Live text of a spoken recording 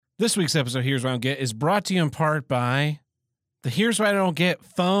This week's episode of Here's What I Don't Get is brought to you in part by the Here's What I Don't Get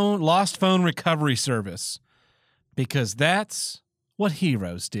lost phone recovery service, because that's what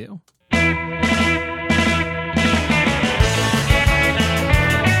heroes do.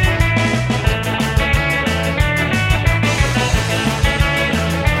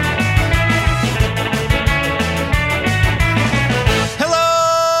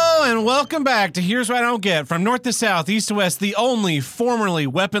 Welcome back to Here's What I Don't Get, from north to south, east to west, the only formerly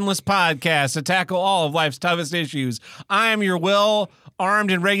weaponless podcast to tackle all of life's toughest issues. I am your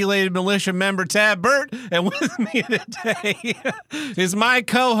well-armed and regulated militia member, Tab Burt, and with me today is my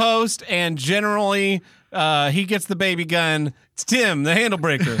co-host, and generally he gets the baby gun. It's Tim, the handle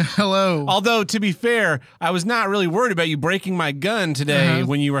breaker. Hello. Although, to be fair, I was not really worried about you breaking my gun today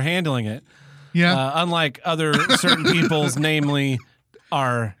when you were handling it. Yeah. Unlike other certain people's, namely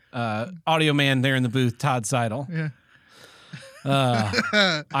our audio man there in the booth, Todd Seidel. Yeah.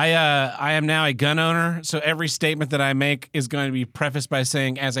 I am now a gun owner, so every statement that I make is going to be prefaced by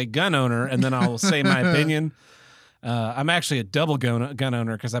saying, as a gun owner, and then I'll say my opinion. I'm actually a double gun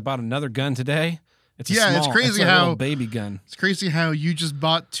owner because I bought another gun today. It's crazy how little baby gun. It's crazy how you just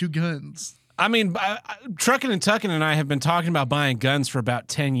bought two guns. I mean, Truckin' and Tuckin' and I have been talking about buying guns for about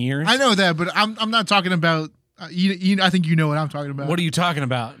 10 years. I know that, but I'm not talking about. I think you know what I'm talking about. What are you talking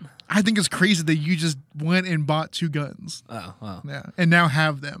about? I think it's crazy that you just went and bought two guns. Oh, well. Yeah, and now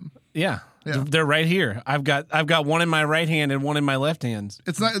have them. Yeah. They're right here. I've got one in my right hand and one in my left hand.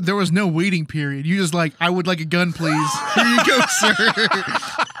 It's not. There was no waiting period. You just I would like a gun, please. Here you go, sir.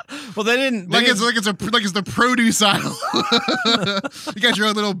 Well, they didn't. It's the produce aisle. You got your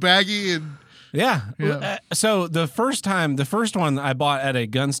own little baggie and. Yeah. So the first one I bought at a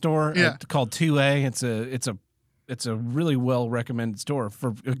gun store called 2A. It's a really well recommended store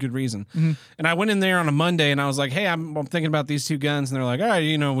for a good reason. Mm-hmm. And I went in there on a Monday and I was like, hey, I'm thinking about these two guns. And they're like, all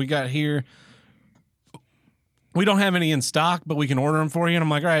right, we got here. We don't have any in stock, but we can order them for you. And I'm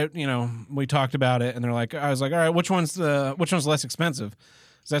like, all right, we talked about it. And I was like, all right, which one's less expensive?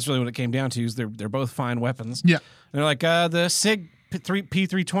 So that's really what it came down to. Is they're both fine weapons. Yeah. And they're like, the SIG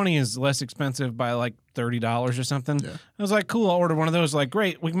P320 is less expensive by like $30 or something. Yeah. I was like, cool, I'll order one of those. Like,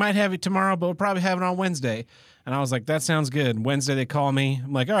 great, we might have it tomorrow, but we'll probably have it on Wednesday. And I was like, that sounds good. Wednesday they call me.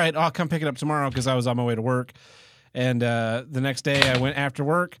 I'm like, all right, I'll come pick it up tomorrow because I was on my way to work. And the next day I went after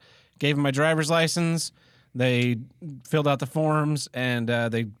work, gave them my driver's license. They filled out the forms and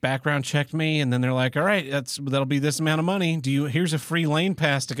they background checked me. And then they're like, all right, that'll be this amount of money. Here's a free lane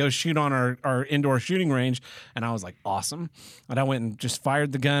pass to go shoot on our indoor shooting range. And I was like, awesome. And I went and just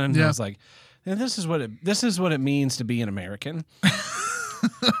fired the gun. And I was like, and this is what it means to be an American.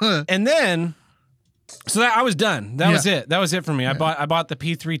 And then, so I was done. That was it. That was it for me. Yeah. I bought the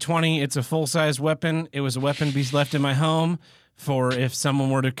P320. It's a full-size weapon. It was a weapon to be left in my home for if someone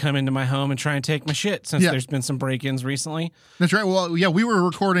were to come into my home and try and take my shit, since there's been some break-ins recently. That's right. Well, yeah, we were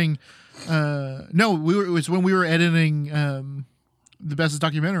recording. It was when we were editing the Bestest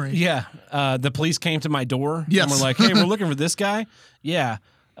Documentary. Yeah. The police came to my door. Yes. And were like, hey, we're looking for this guy. Yeah.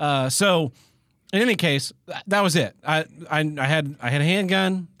 So in any case, that was it. I had a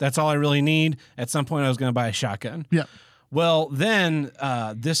handgun. That's all I really need. At some point, I was going to buy a shotgun. Yeah. Well, then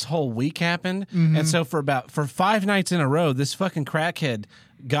this whole week happened, and so for 5 nights in a row, this fucking crackhead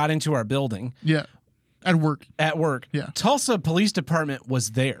got into our building. Yeah, at work. Yeah, Tulsa Police Department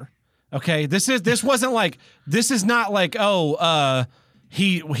was there. Okay, this is not like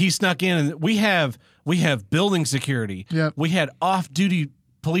he snuck in. And we have building security. Yeah, we had off-duty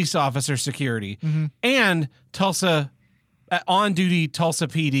police officer security and Tulsa on-duty Tulsa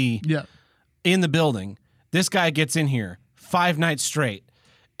PD. Yeah, in the building. This guy gets in here 5 nights straight.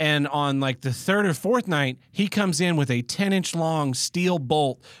 And on like the 3rd or 4th night, he comes in with a 10-inch long steel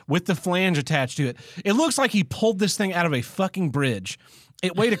bolt with the flange attached to it. It looks like he pulled this thing out of a fucking bridge.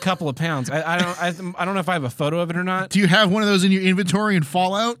 It weighed a couple of pounds. I don't know if I have a photo of it or not. Do you have one of those in your inventory in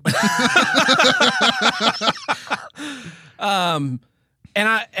Fallout? And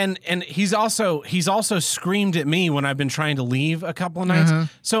he's also screamed at me when I've been trying to leave a couple of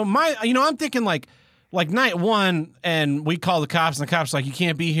nights. So I'm thinking like night 1, and we call the cops, and the cops are like, you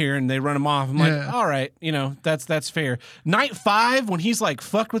can't be here, and they run him off. I'm like, all right, that's fair. Night 5, when he's like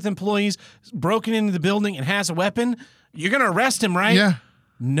fucked with employees, broken into the building, and has a weapon, you're gonna arrest him, right? Yeah.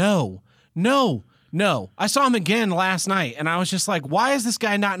 No. I saw him again last night, and I was just like, why is this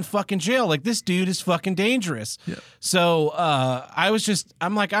guy not in fucking jail? Like, this dude is fucking dangerous. Yeah. So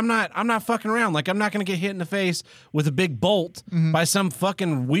I'm like, I'm not fucking around. Like, I'm not gonna get hit in the face with a big bolt by some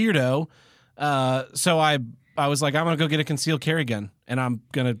fucking weirdo. So I was like, I'm going to go get a concealed carry gun, and I'm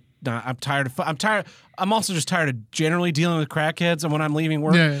going to I'm tired of. I'm tired. I'm also just tired of generally dealing with crackheads. And when I'm leaving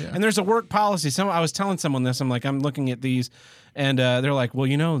work, and there's a work policy. I was telling someone this. I'm like, I'm looking at these, and they're like, well,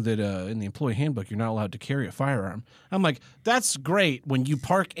 you know that in the employee handbook, you're not allowed to carry a firearm. I'm like, that's great when you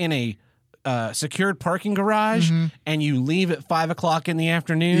park in a secured parking garage and you leave at 5 o'clock in the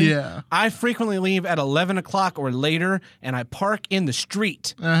afternoon. Yeah, I frequently leave at 11 o'clock or later, and I park in the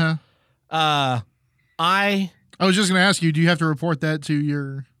street. I was just gonna ask you, do you have to report that to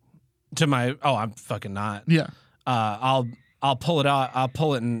your? To my I'm fucking not. Yeah. I'll pull it out. I'll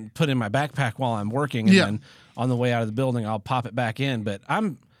pull it and put it in my backpack while I'm working, and then on the way out of the building, I'll pop it back in. But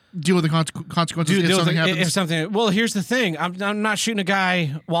I'm deal with the consequences if something happens. If something, well, here's the thing: I'm not shooting a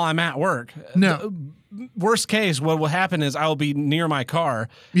guy while I'm at work. No. Worst case, what will happen is I will be near my car,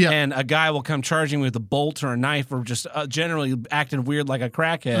 and a guy will come charging with a bolt or a knife, or just generally acting weird like a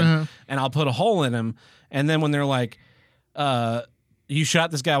crackhead, and I'll put a hole in him. And then when they're like, you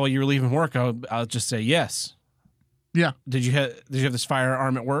shot this guy while you were leaving work, I'll just say yes. Yeah. Did you have this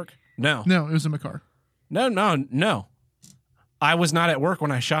firearm at work? No. No, it was in my car. No. I was not at work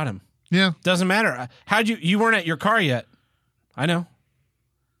when I shot him. Yeah. Doesn't matter. You weren't at your car yet. I know.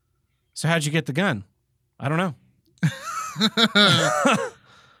 So how'd you get the gun? I don't know.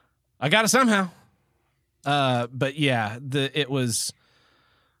 I got it somehow. But yeah, it was.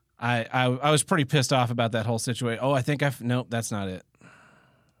 I was pretty pissed off about that whole situation. Oh, I think nope, that's not it.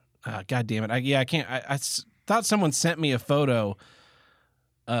 God damn it! I can't. I thought someone sent me a photo.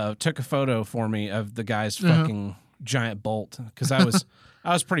 Took a photo for me of the guy's fucking giant bolt because I was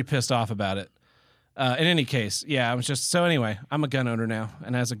pretty pissed off about it. In any case, yeah, I was just so anyway. I'm a gun owner now,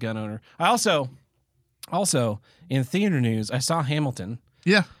 and as a gun owner, I also in theater news, I saw Hamilton.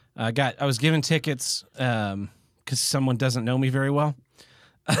 Yeah, I was given tickets because someone doesn't know me very well.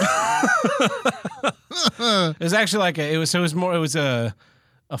 It was actually it was a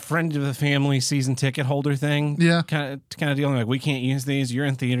friend of the family season ticket holder thing. Yeah, kind of dealing like, we can't use these. You're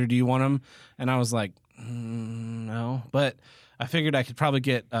in theater. Do you want them? And I was like, no, but I figured I could probably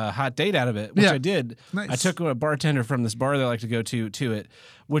get a hot date out of it, which I did. Nice. I took a bartender from this bar that I like to go to it,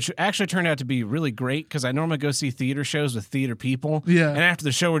 which actually turned out to be really great because I normally go see theater shows with theater people. Yeah. And after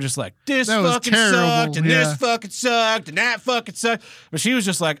the show, we're just like, this that fucking sucked, and this fucking sucked, and that fucking sucked. But she was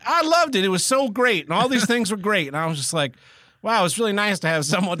just like, I loved it. It was so great. And all these things were great. And I was just like, wow, it's really nice to have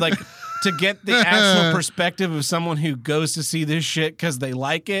someone like to get the actual perspective of someone who goes to see this shit because they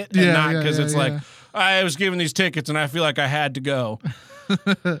like it and not because it's like, I was given these tickets and I feel like I had to go.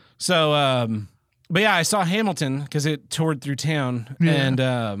 So, but yeah, I saw Hamilton because it toured through town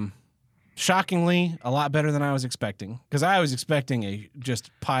and shockingly, a lot better than I was expecting because I was expecting a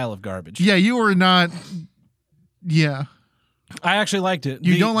just pile of garbage. Yeah, you were not. Yeah. I actually liked it.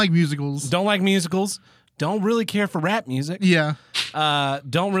 You don't like musicals. Don't like musicals. Don't really care for rap music. Yeah.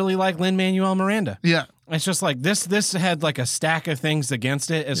 Don't really like Lin-Manuel Miranda. Yeah. It's just like this had like a stack of things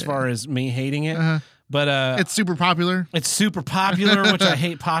against it as far as me hating it. But it's super popular. It's super popular, which I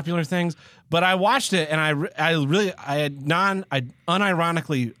hate popular things. But I watched it and I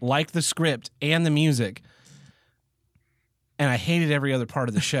unironically liked the script and the music. And I hated every other part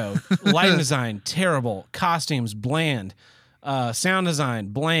of the show. Lighting design, terrible. Costumes, bland. Sound design,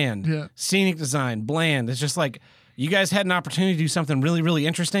 bland. Yeah. Scenic design, bland. It's just like you guys had an opportunity to do something really, really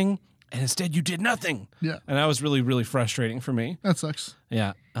interesting, and instead you did nothing. Yeah. And that was really, really frustrating for me. That sucks.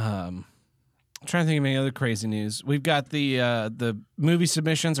 Yeah. I'm trying to think of any other crazy news. We've got the movie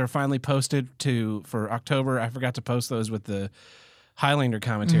submissions are finally posted for October. I forgot to post those with the Highlander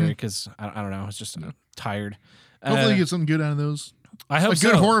commentary because I don't know. I was just tired. Hopefully you get something good out of those. I hope a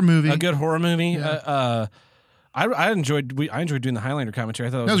good horror movie. A good horror movie. Yeah. I enjoyed doing the Highlander commentary.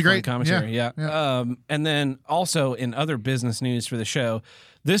 I thought that was a great fun commentary. Yeah. And then also in other business news for the show,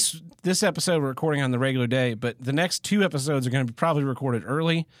 this episode we're recording on the regular day, but the next 2 episodes are going to be probably recorded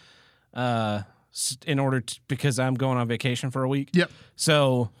early, because I'm going on vacation for a week. Yep.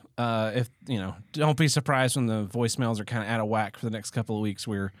 So if don't be surprised when the voicemails are kind of out of whack for the next couple of weeks.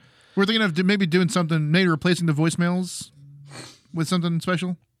 We're thinking of maybe doing something, maybe replacing the voicemails with something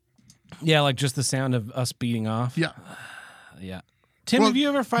special. Yeah, like just the sound of us beating off. Yeah. Yeah. Tim, have you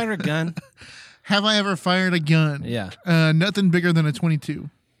ever fired a gun? Have I ever fired a gun? Yeah. Nothing bigger than a .22.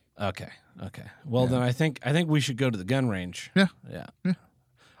 Okay. Well, then I think we should go to the gun range. Yeah.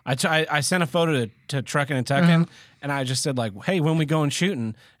 I sent a photo to Truckin' and Tuckin', and I just said like, "Hey, when we going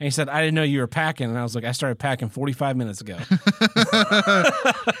shooting?" And he said, "I didn't know you were packing." And I was like, "I started packing 45 minutes ago."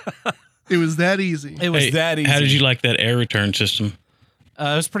 It was that easy. It was that easy. How did you like that air return system?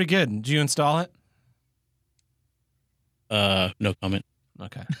 It was pretty good. Did you install it? No comment.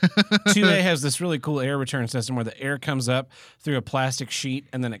 Okay. 2A has this really cool air return system where the air comes up through a plastic sheet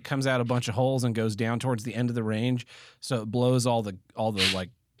and then it comes out a bunch of holes and goes down towards the end of the range. So it blows all the like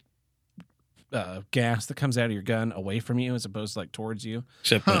gas that comes out of your gun away from you as opposed to like towards you.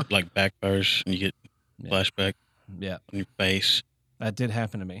 Except when it like backfires and you get flashback Yeah. on your face. That did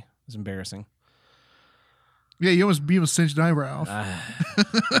happen to me. It was embarrassing. Yeah, you almost cinched an eyebrow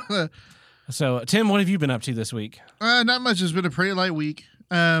off. So, Tim, what have you been up to this week? Not much. It's been a pretty light week.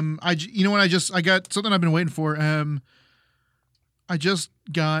 You know what? I got something I've been waiting for. I just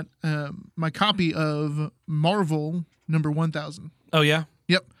got my copy of Marvel number 1000. Oh, yeah?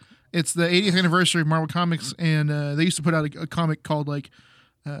 Yep. It's the 80th anniversary of Marvel Comics, and they used to put out a comic called like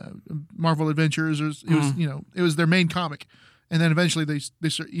Marvel Adventures. Or it was their main comic, and then eventually they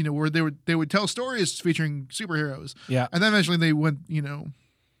where they would tell stories featuring superheroes. Yeah. And then eventually they went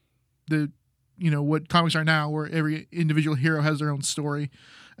what comics are now, where every individual hero has their own story.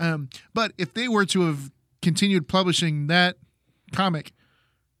 But if they were to have continued publishing that comic,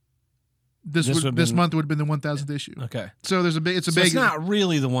 this month would have been the 1000th issue. Okay. So there's It's not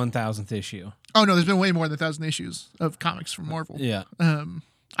really the 1000th issue. Oh no, there's been way more than 1,000 issues of comics from Marvel. Yeah.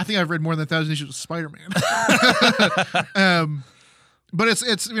 I think I've read more than 1,000 issues of Spider-Man. But it's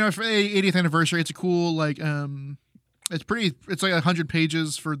for the 80th anniversary. It's a cool it's like 100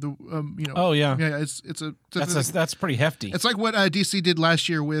 pages for the Oh, yeah. Yeah, That's pretty hefty. it's like what DC did last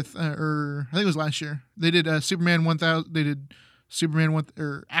year with or I think it was last year. They did Superman 1000. They did Superman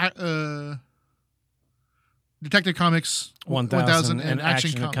Detective Comics 1000 and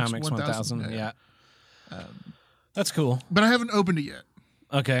Action Comics 1000. Yeah. That's cool. But I haven't opened it yet.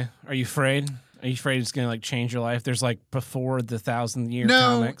 Okay. Are you afraid? Are you afraid it's going to like change your life? There's like before the 1,000-year No,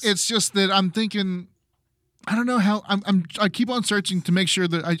 comics. it's just that I'm thinking. I don't know how. I keep on searching to make sure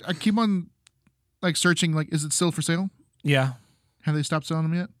that I keep on like searching. Like, is it still for sale? Yeah. Have they stopped selling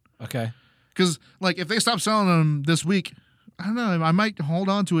them yet? Okay. Because like if they stop selling them this week, I don't know. I might hold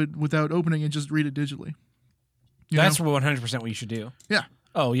on to it without opening and just read it digitally. That's 100% what you should do. Yeah.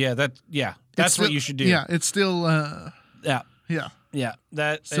 Oh yeah. That's what you should do. Yeah. It's still. Yeah. Yeah. Yeah.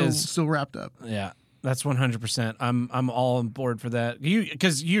 That is still wrapped up. Yeah. That's 100%. I'm all on board for that.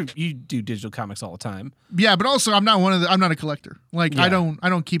 Because you do digital comics all the time. Yeah, but also I'm not a collector. Like Yeah. I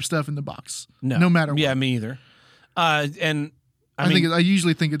don't keep stuff in the box. No. No matter what. Yeah, me either. And I I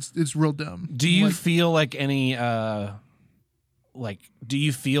usually think it's real dumb. do you feel like any do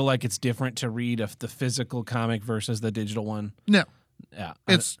you feel like it's different to read the physical comic versus the digital one? No. Yeah.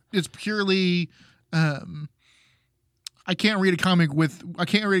 It's purely I can't read a comic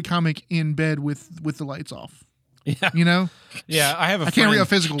in bed with the lights off. Yeah. You know? Yeah, I have I can't read a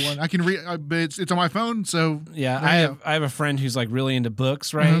physical one. I can read but it's on my phone, so Yeah, I have a friend who's like really into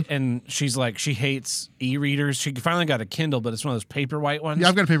books, right? Mm-hmm. And she's like she hates e-readers. She finally got a Kindle, but it's one of those paperwhite ones. yeah,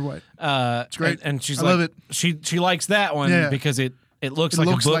 I've got a paperwhite. It's great. And she's I like love it. She likes that one Yeah. because it looks It like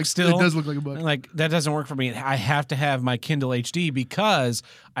looks a book like still. it does look like a book. And like that doesn't work for me. I have to have my Kindle HD because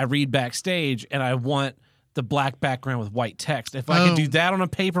I read backstage and I want the black background with white text. If I could do that on a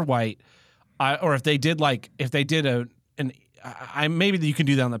paperwhite, or if they did maybe you can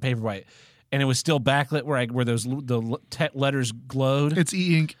do that on the paperwhite, and it was still backlit where those letters glowed. It's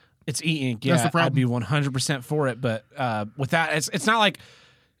e-ink. It's e-ink. Yeah, That's the problem. I'd be 100% for it. But without, it's not like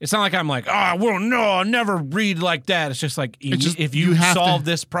I'm like, oh, well, no, I'll never read like that. It's just like if you have solve to-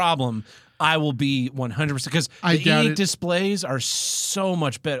 this problem, I will be 100% because I the doubt e-ink it. displays are so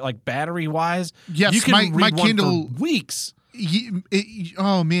much better, like battery wise. Yes, you can my read one Kindle- for weeks.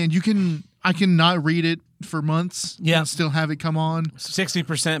 Oh man, I can not read it for months. Yeah. And still have it come on.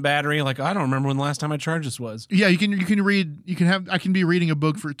 60% battery. Like I don't remember when the last time I charged this was. Yeah, I can be reading a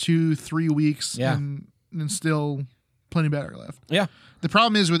book for 2-3 weeks. Yeah. and still plenty of battery left. Yeah. The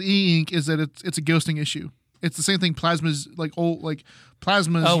problem is with e-ink is that it's a ghosting issue. It's the same thing. Plasma's like old like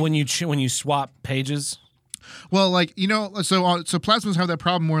plasmas. Oh, when you swap pages. Well, like so plasmas have that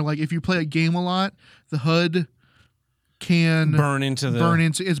problem where like if you play a game a lot, the HUD can Burn into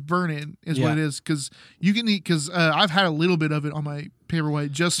it's burn-in is Yeah. what it is because I've had a little bit of it on my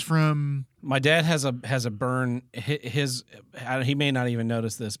paperwhite just from My dad has a burn. He may not even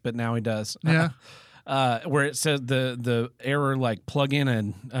notice this, but now he does. Yeah. Where it says the error like plug in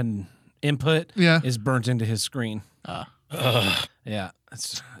an input Yeah. is burnt into his screen. Ugh. Yeah,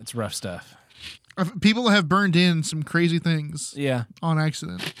 it's rough stuff. people have burned in some crazy things Yeah, on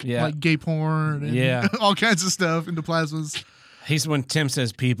accident. Yeah. Like gay porn and Yeah. all kinds of stuff into plasmas. when Tim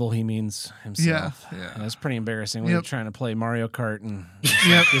says people, he means himself. Yeah. That's pretty embarrassing. We were Yep. trying to play Mario Kart and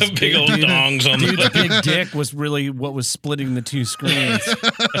Yep. Big old dongs on the dude's big dick was really what was splitting the two screens.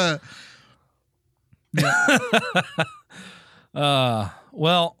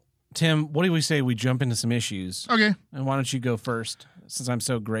 Well, Tim, what do we say we jump into some issues? Okay. And why don't you go first, since I'm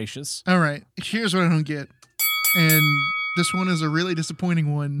so gracious? All right. Here's what I don't get, and this one is a really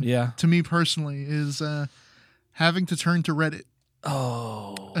disappointing one. Yeah. To me personally, is having to turn to Reddit.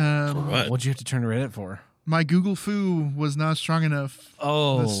 Oh. What? What'd you have to turn to Reddit for? My Google foo was not strong enough.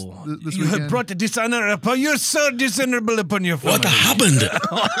 Oh. This You weekend. have brought the dishonor upon you. You're so dishonorable upon your family. What happened?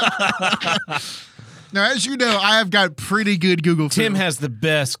 Now, as you know, I have got pretty good Google foo. Tim has the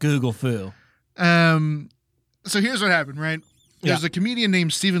best Google foo. So here's what happened, right? There's Yeah. a comedian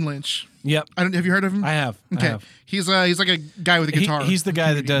named Stephen Lynch. Yep. Have you heard of him? I have. Okay. I have. He's like a guy with a guitar. He's the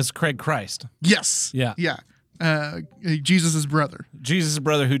guy that comedian. does Craig Christ. Yes. Yeah. Yeah. Jesus' brother. Jesus'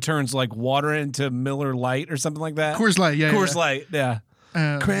 brother who turns like water into Miller Lite or something like that. Coors Light. Yeah. Coors Light. Yeah.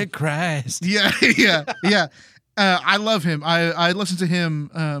 Craig Christ. Yeah. Yeah. I love him. I listened to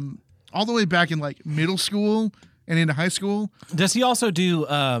him all the way back in like middle school and into high school. Does he also do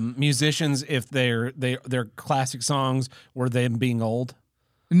musicians if their classic songs were them being old?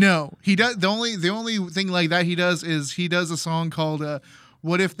 No, he does. The only thing like that he does is he does a song called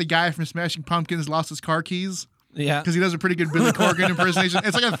 "What If the Guy from Smashing Pumpkins Lost His Car Keys?" Yeah. Because he does a pretty good Billy Corgan impersonation.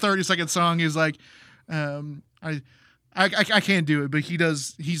 It's like a 30-second song. He's like, I can't do it, but he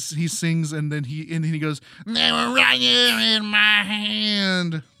does. He sings and then he goes, "They were right here in my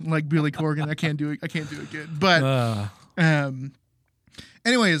hand," like Billy Corgan. I can't do it. I can't do it good. But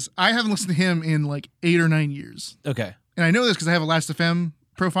anyways, I haven't listened to him in like 8 or 9 years, Okay. and I know this because I have a Last.fm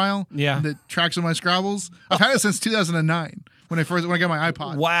profile. Yeah. That tracks all my Scrabbles. I've had it since 2009 when I got my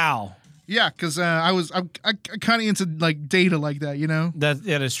iPod. Wow. Yeah, because I kind of into like data like that, you know. That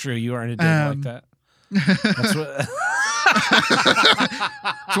is true. You are in a date like that. That's what.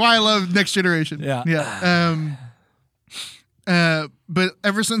 That's why I love Next Generation. Yeah. Yeah. But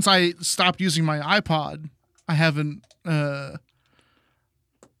ever since I stopped using my iPod, I haven't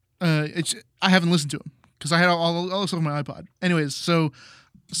listened to him because I had all the stuff on my iPod. Anyways, so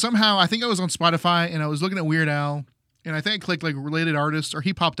somehow I think I was on Spotify and I was looking at Weird Al, and I think I clicked like related artists, or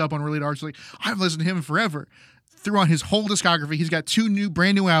he popped up on related artists. Like, I've listened to him forever. Threw on his whole discography. He's got 2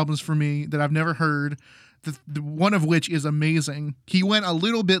 brand new albums for me that I've never heard. The one of which is amazing. He went a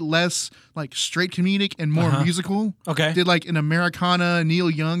little bit less like straight comedic and more musical. Okay. Did like an Americana, Neil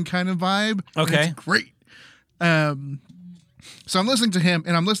Young kind of vibe. Okay. It's great. So I'm listening to him,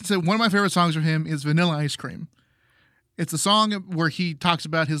 and I'm listening to one of my favorite songs from him is Vanilla Ice Cream. It's a song where he talks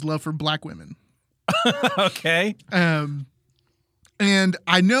about his love for black women. Okay. And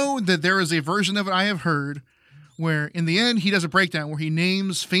I know that there is a version of it I have heard where in the end he does a breakdown where he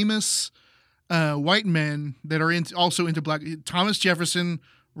names famous white men that are also into black. Thomas Jefferson,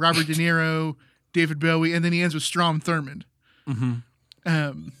 Robert De Niro, David Bowie, and then he ends with Strom Thurmond.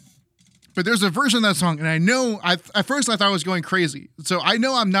 Mm-hmm. But there's a version of that song, and I know at first I thought I was going crazy. So I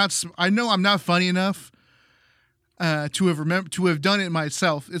know I'm not funny enough to have done it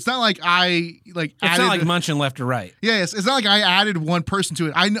myself. It's not like It's not like munching left or right. Yes, it's not like I added one person to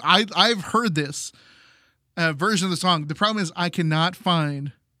it. I've heard this version of the song. The problem is I cannot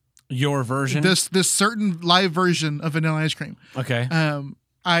find Your version. this certain live version of Vanilla Ice Cream. Okay.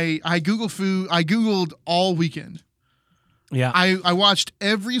 I Googled all weekend. Yeah. I watched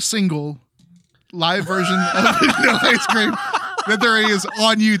every single live version of Vanilla Ice Cream that there is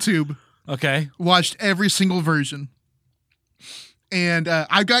on YouTube. Okay. Watched every single version, and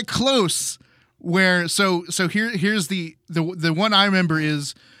I got close. Where here's the one I remember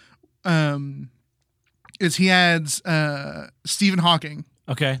is he adds Stephen Hawking.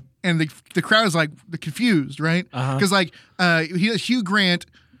 Okay. And the crowd is like confused, right? Because Hugh Grant.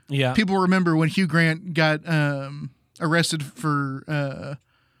 Yeah. People remember when Hugh Grant got arrested for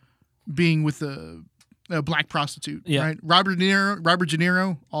being with a black prostitute. Yeah. Right. Robert De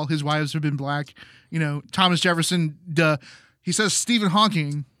Niro. All his wives have been black. You know, Thomas Jefferson. He says Stephen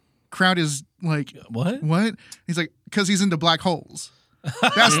Hawking. Crowd is like, What? What? He's like, because he's into black holes.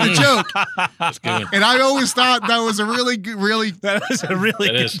 That's the joke. That's good. And I always thought that was a really That was a really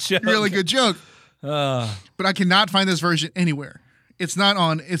That good is. joke. really good joke. But I cannot find this version anywhere. It's not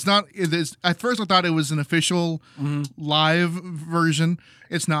on. It's not. It is, at first, I thought it was an official live version.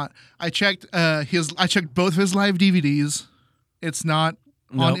 It's not. I checked I checked both of his live DVDs. It's not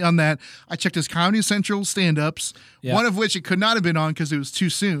on that. I checked his Comedy Central stand-ups. Yeah. One of which it could not have been on because it was too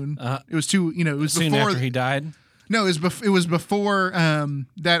soon. It was too. It was Soon before after he died. No, it was before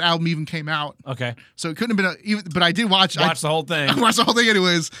that album even came out. Okay. So it couldn't have been even. But I did watch. Watch the whole thing. I watched the whole thing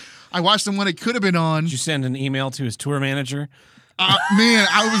anyways. I watched them when it could have been on. Did you send an email to his tour manager? Man,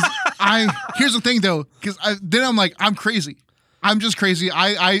 here's the thing though, because then I'm like, I'm crazy. I'm just crazy.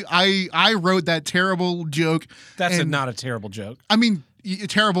 I wrote that terrible joke. That's and, not a terrible joke. I mean,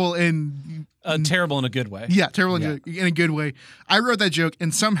 terrible and Terrible in a good way. yeah, terrible in a good way. I wrote that joke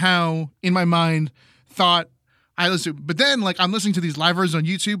and somehow in my mind thought I listened. But then like I'm listening to these live versions on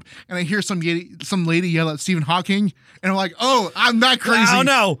YouTube and I hear some lady yell at Stephen Hawking and I'm like, oh, I'm not crazy. Oh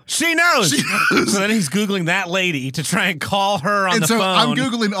no, she knows. She knows. So then he's Googling that lady to try and call her on And the so phone. I'm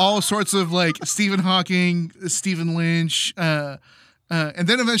Googling all sorts of like Stephen Hawking, Stephen Lynch, and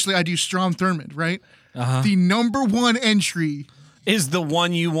then eventually I do Strom Thurmond, right? Uh-huh. The number one entry Is the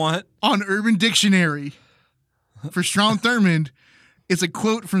one you want? on Urban Dictionary for Strom Thurmond is a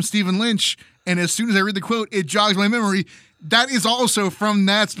quote from Stephen Lynch. And as soon as I read the quote, it jogs my memory. That is also from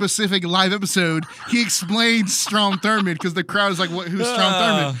that specific live episode. He explains Strom Thurmond because the crowd is like, "What? Who's Strom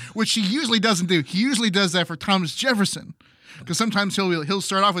Thurmond?" Which he usually doesn't do. He usually does that for Thomas Jefferson because sometimes he'll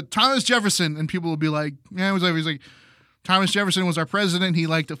start off with Thomas Jefferson and people will be like, "Yeah, it was like he's like Thomas Jefferson was our president. He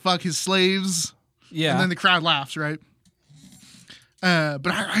liked to fuck his slaves." Yeah. And then the crowd laughs, right? But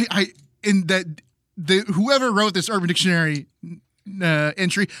I in that whoever wrote this Urban Dictionary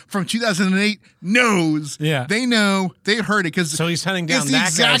entry from 2008 knows. Yeah. They know. They heard it because So he's hunting down it's the that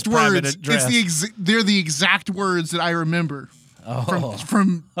exact guy's private words. address. It's they're the exact words that I remember Oh,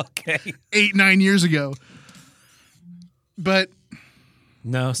 from okay. 8-9 years ago. But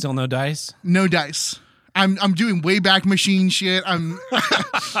No, still no dice. no dice. I'm doing Wayback Machine shit. I'm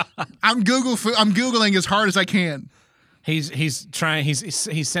Googling as hard as I can. He's trying.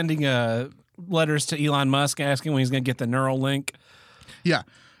 He's sending letters to Elon Musk asking when he's going to get the Neuralink. Yeah.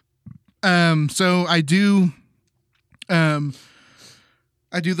 So I do the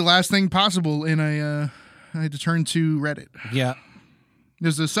last thing possible and I had to turn to Reddit. Yeah.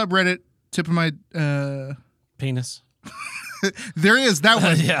 There's a subreddit tip of my Penis. there is that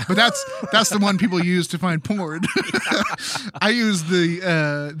one. Yeah. But that's the one people use to find porn. I use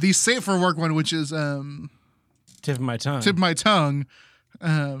the safe for work one, which is Tip of my tongue. tip of my tongue.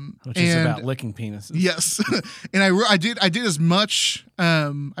 Which is and- about licking penises. Yes, and I did as much.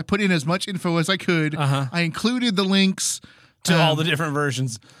 I put in as much info as I could. Uh-huh. I included the links To all the different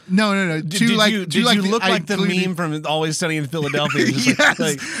versions. No. Did you look like the meme from Always Sunny in Philadelphia? Just Yes,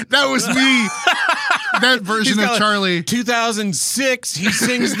 that was me. That version He's of got, like, Charlie. 2006, he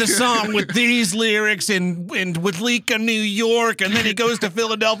sings the song with these lyrics in Withleeka, New York, and then he goes to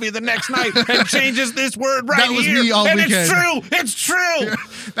Philadelphia the next night and changes this word right That was here. me all and weekend. it's true. It's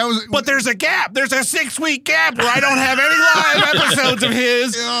true. That was. But there's a gap. There's a 6-week gap where I don't have any live episodes of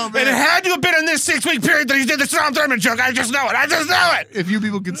his. Oh, and man. it had to have been in this 6-week period that he did the Strom Thurmond joke. I just know it. I just know it. if you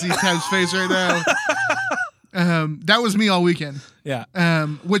people could see Tad's face right now, that was me all weekend. Yeah.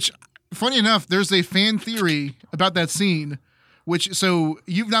 Which, funny enough, there's a fan theory about that scene. So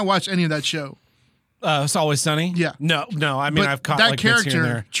you've not watched any of that show. It's Always Sunny? Yeah. No. I mean, But I've caught that like bits here and character,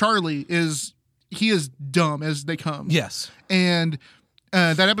 there. Charlie, is dumb as they come. Yes. And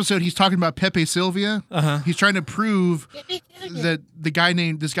that episode, he's talking about Pepe Silvia. Uh-huh. He's trying to prove that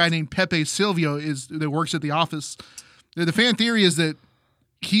this guy named Pepe Silvio that works at the office. The fan theory is that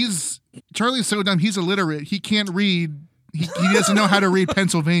Charlie's so dumb, he's illiterate. He can't read. He doesn't know how to read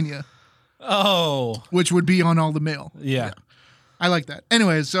Pennsylvania, Oh. which would be on all the mail. Yeah. I like that.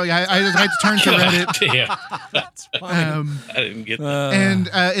 Anyways, so I just had to turn to Reddit. Yeah, That's fine. I didn't get that. And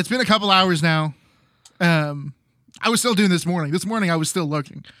it's been a couple hours now. I was still doing this morning. This morning I was still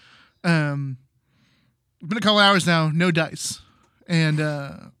looking. It's been a couple hours now, no dice. And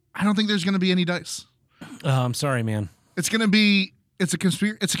I don't think there's going to be any dice. I'm sorry, man. It's going to be it's a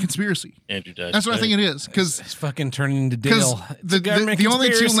conspiracy. Andrew died. That's what I think it is cuz It's fucking turning into Dale. It's a government the only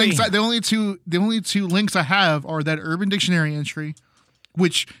two conspiracy. links the only two links I have are that Urban Dictionary entry,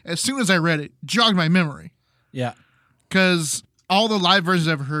 which as soon as I read it jogged my memory Yeah. cuz all the live versions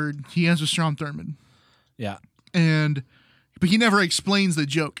I've heard he answers Strom Thurmond. Yeah. But he never explains the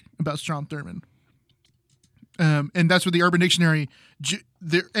joke about Strom Thurmond. And that's what the Urban Dictionary,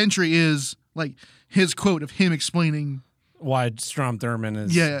 the entry is like his quote of him explaining. Why Strom Thurmond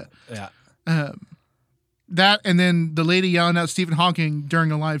is. Yeah. Yeah. That and then the lady yelling at Stephen Hawking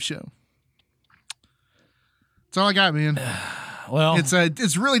during a live show. That's all I got, man. Well,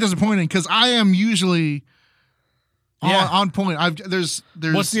 It's really disappointing because I am usually on point. There's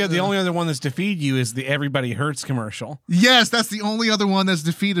what's the only other one that's defeated you is the Everybody Hurts commercial. Yes, that's the only other one that's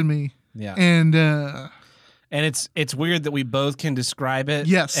defeated me. Yeah. And it's weird that we both can describe it.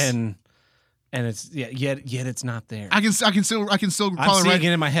 Yes. And it's yet it's not there. I can still I'm call it seeing right.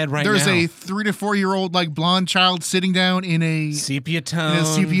 it in my head right There's now. a 3 to 4 year old like blonde child sitting down in a sepia tone.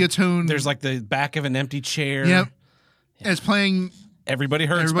 sepia tone. There's like the back of an empty chair. Yep. And it's playing Everybody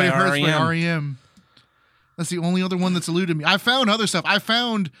Hurts Everybody by Hurts R.E.M. by REM. That's the only other one that's eluded me. I found other stuff. I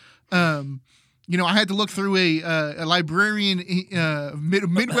found, I had to look through a librarian,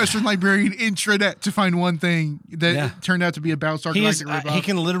 Midwestern librarian intranet to find one thing that turned out to be a Battlestar Galactica ripoff. He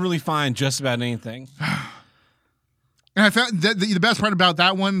can literally find just about anything. And I found that the best part about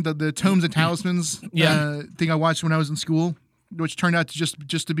that one, the Tomes and Talismans thing I watched when I was in school, which turned out to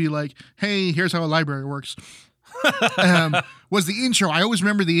just to be like, hey, here's how a library works. Was the intro. I always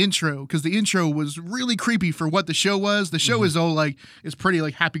remember the intro because the intro was really creepy for what the show was. The show is all like, it's pretty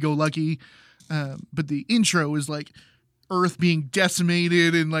like happy-go-lucky, but the intro is like Earth being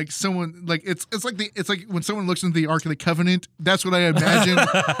decimated and like someone like it's like when someone looks into the Ark of the Covenant. That's what I imagine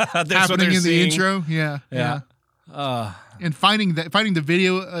happening in the intro. Yeah. And finding the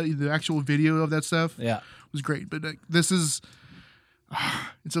video, the actual video of that stuff, was great. But this is.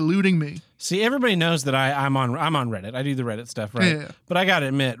 It's eluding me. See, everybody knows that I'm on Reddit. I do the Reddit stuff, right? Yeah. But I gotta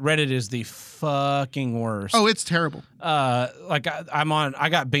admit, Reddit is the fucking worst. Oh, it's terrible. I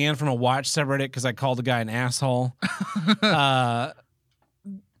got banned from a watch subreddit because I called a guy an asshole.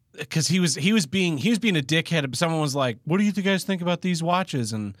 Because he was being a dickhead. Someone was like, "What do you guys think about these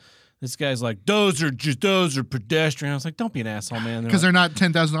watches?" And this guy's like, those are pedestrian. I was like, don't be an asshole, man. Because they're not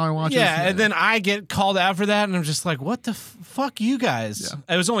 $10,000 watches. Yeah, and then I get called out for that, and I'm just like, what the fuck, you guys?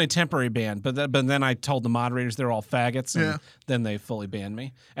 Yeah. It was only a temporary ban, but then I told the moderators they're all faggots, and then they fully banned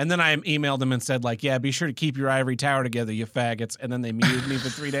me. And then I emailed them and said, like, yeah, be sure to keep your ivory tower together, you faggots. And then they muted me for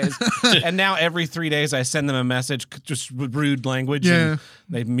 3 days. And now every 3 days I send them a message, just with rude language, and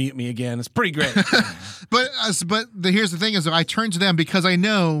they mute me again. It's pretty great. But here's the thing is that I turn to them because I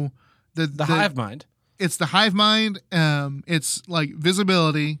know the hive mind. It's the hive mind. It's like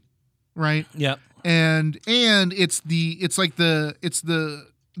visibility, right? Yeah. And it's the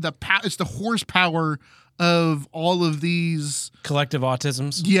horsepower of all of these collective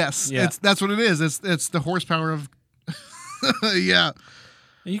autisms. Yes. Yeah. That's what it is. It's the horsepower of yeah.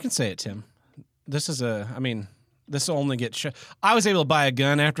 You can say it, Tim. This will only get I was able to buy a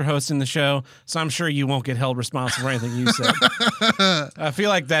gun after hosting the show, so I'm sure you won't get held responsible for anything you said. I feel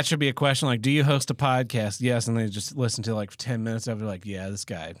like that should be a question, like, do you host a podcast? Yes, and they just listen to like 10 minutes of it, like, yeah, this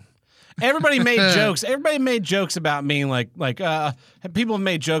guy. Everybody made jokes. Everybody made jokes about me, like people have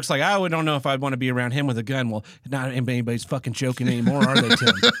made jokes like, I don't know if I'd want to be around him with a gun. Well, not anybody's fucking joking anymore, are they,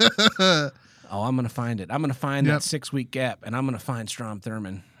 Tim? Oh, I'm going to find it. I'm going to find that 6-week gap, and I'm going to find Strom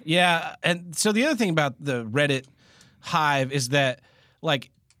Thurmond. Yeah, and so the other thing about the Reddit hive is that,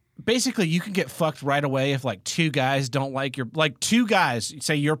 like, basically you can get fucked right away if like two guys don't like two guys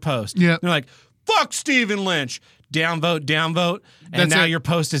say your post. Yeah, they're like, fuck Stephen Lynch, downvote, and now your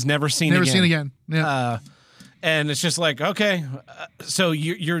post is never seen again. Yeah, and it's just like, okay, so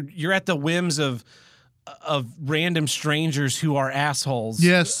you're at the whims of random strangers who are assholes.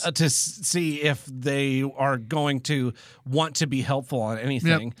 Yes, to see if they are going to want to be helpful on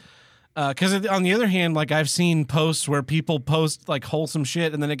anything. Yep. Because on the other hand, like, I've seen posts where people post like wholesome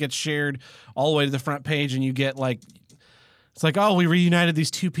shit and then it gets shared all the way to the front page and you get like, it's like, oh, we reunited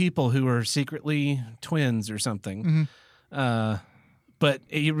these two people who are secretly twins or something. Mm-hmm. But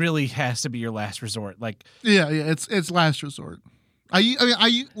it really has to be your last resort. Like, yeah, it's last resort. I used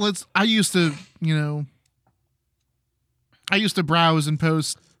to, I used to browse and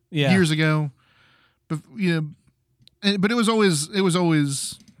post years ago, but but it was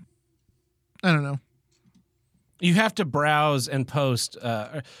always. I don't know. You have to browse and post.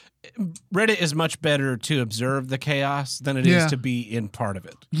 Reddit is much better to observe the chaos than it is to be in part of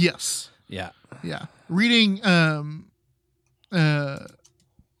it. Yes. Yeah. Yeah. Reading. I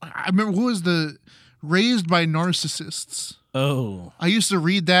remember what was the Raised by Narcissists. Oh. I used to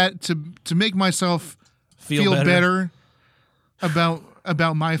read that to make myself feel better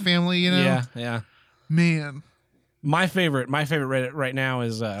about my family. Yeah. Yeah. Man. My favorite Reddit right now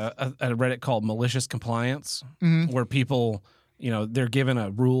is a Reddit called Malicious Compliance, where people, they're given a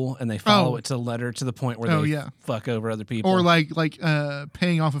rule and they follow it to the letter to the point where they fuck over other people. Or like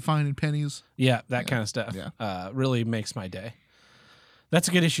paying off a fine in pennies. Yeah, that kind of stuff. Yeah. Really makes my day. That's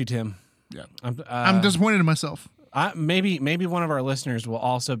a good issue, Tim. Yeah. I'm disappointed in myself. Maybe one of our listeners will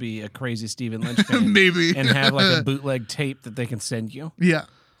also be a crazy Stephen Lynch fan. Maybe. And have like a bootleg tape that they can send you. Yeah.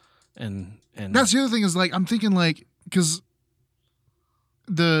 And that's the other thing is, like, I'm thinking, like, because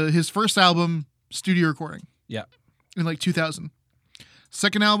his first album, studio recording. Yeah. In like 2000.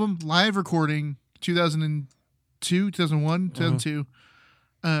 Second album, live recording, 2002, 2001, 2002.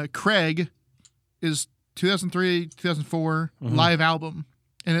 Craig is 2003, 2004, live album.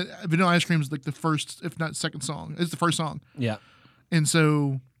 And Vanilla Ice Cream is like the first, if not second song. It's the first song. Yeah. And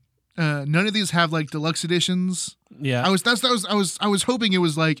so none of these have like deluxe editions Yeah. I was hoping it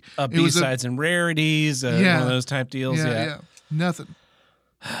was like it was B-sides and rarities, one of those type deals. Yeah. Nothing.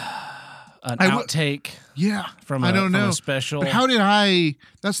 An outtake. Yeah, From I don't know. a special. But how did I?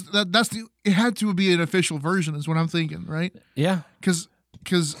 It had to be an official version, is what I'm thinking, right? Yeah.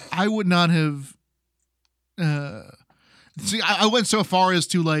 Because I would not have. See, I went so far as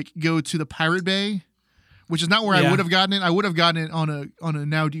to like go to the Pirate Bay, which is not where I would have gotten it. I would have gotten it on a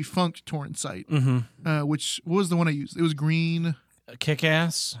now defunct torrent site. Mm-hmm. Which what was the one I used? It was Green.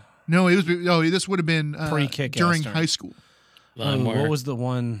 Kick-Ass. No, it was. Oh, this would have been Pre-Kick-Ass during turn. high school. LimeWire. What was the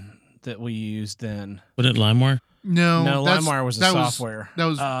one that we used then? Wasn't it LimeWire? No, LimeWire was a software. That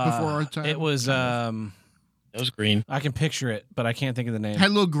was before our time. It was. That was green. I can picture it, but I can't think of the name. Had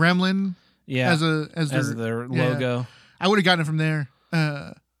a little gremlin. Yeah. As their logo. I would have gotten it from there.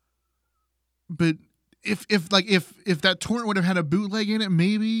 But if that torrent would have had a bootleg in it,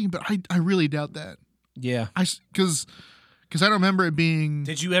 maybe. But I really doubt that. Yeah. Because I don't remember it being.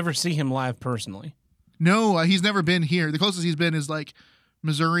 Did you ever see him live personally? No, he's never been here. The closest he's been is like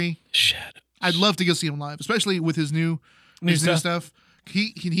Missouri. Shadows. I'd love to go see him live, especially with his new stuff.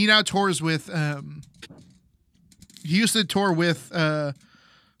 He now tours with. He used to tour with.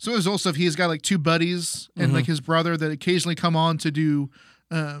 Some of his old stuff. He's got like two buddies and like his brother that occasionally come on to do.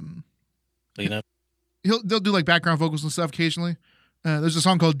 Clean up. They'll do like background vocals and stuff occasionally. There's a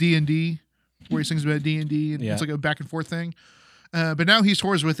song called D&D where he sings about D&D and it's like a back and forth thing. But now he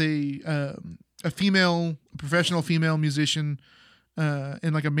tours with a professional female musician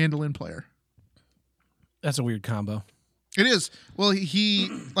and like a mandolin player. That's a weird combo. It is. Well, he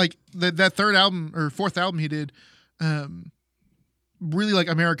like that third album or fourth album he did, really like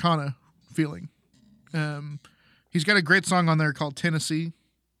Americana feeling. He's got a great song on there called Tennessee.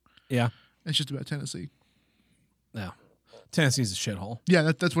 Yeah. It's just about Tennessee. Yeah. Tennessee's a shithole.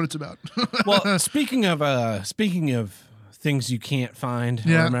 Yeah, that's what it's about. Well, speaking of things you can't find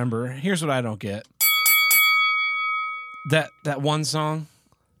or remember, here's what I don't get. That one song.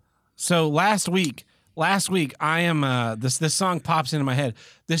 So last week I am this song pops into my head.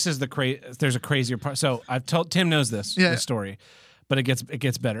 This is there's a crazier part. So I've told Tim knows this story, but it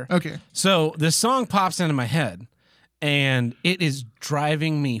gets better. Okay. So this song pops into my head and it is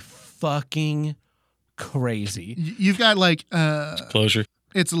driving me fucking crazy. You've got like Closure.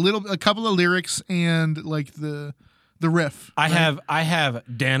 It's a couple of lyrics and like the riff. I have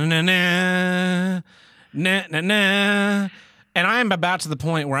da na na na na na na. And I'm about to the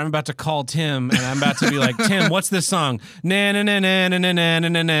point where I'm about to call Tim, and I'm about to be like, Tim, what's this song? Na na na na na na na na na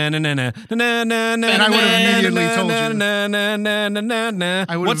na na na na na na. And I would have immediately told you. Na na na na na na.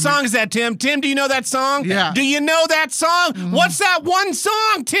 I What song is that, Tim? Tim, do you know that song? Yeah. Do you know that song? What's that one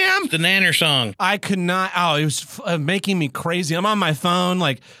song, Tim? The Nanner song. I could not. Oh, it was making me crazy. I'm on my phone,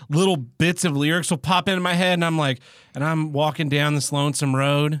 like little bits of lyrics will pop into my head, and I'm walking down this lonesome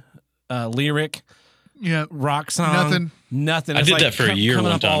road, lyric. Yeah. Rock song. Nothing. I It's did like that for a year coming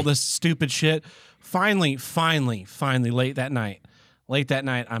one up time. all this stupid shit. Finally, late that night,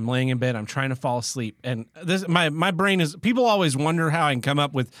 I'm laying in bed. I'm trying to fall asleep, and this my brain is. People always wonder how I can come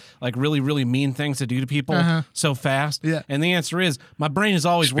up with like really really mean things to do to people so fast. Yeah. And the answer is my brain is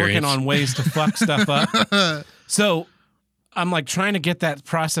always working on ways to fuck stuff up. So I'm like trying to get that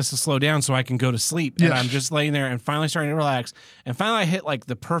process to slow down so I can go to sleep. And I'm just laying there and finally starting to relax. And finally I hit like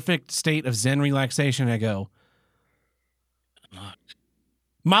the perfect state of Zen relaxation. I go,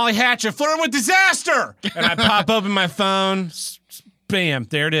 Molly Hatchet, Flirting with Disaster. And I pop open my phone. Bam.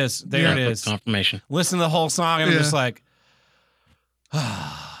 There it is. There it is. Confirmation. Listen to the whole song. And I'm just like, and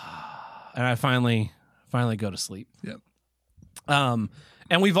I finally go to sleep. Yep.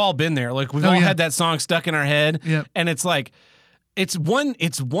 And we've all been there. Like we've all had that song stuck in our head. Yep. And it's like, it's one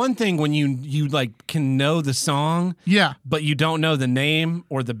thing when you like can know the song, but you don't know the name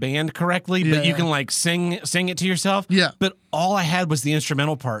or the band correctly, but you can like sing it to yourself. Yeah. But all I had was the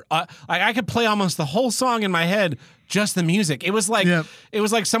instrumental part. I could play almost the whole song in my head, just the music. It was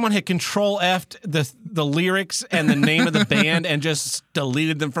like someone had Control F'd the lyrics and the name of the band and just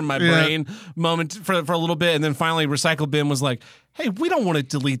deleted them from my brain for a little bit, and then finally Recycle Bin was like, hey, we don't want to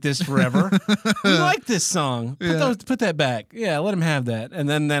delete this forever. We like this song. Put that back. Yeah, let him have that. And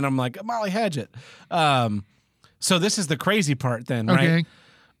then I'm like, Molly Hatchet. So this is the crazy part then, right?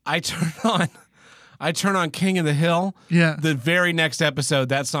 I turn on King of the Hill. Yeah. The very next episode,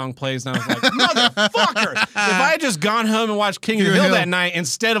 that song plays, and I was like, motherfucker. If I had just gone home and watched King of the Hill that night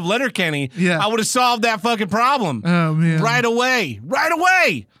instead of Letterkenny, I would have solved that fucking problem. Oh, man. Right away.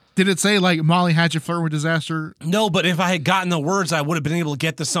 Did it say like Molly Hatchet flirt with disaster? No, but if I had gotten the words, I would have been able to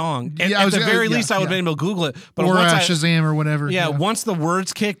get the song. Yeah, At the very least, I would have been able to Google it. But Or once Shazam or whatever. yeah, once the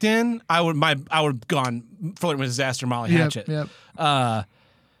words kicked in, I would have gone flirting with disaster, Molly Hatchet. Yep.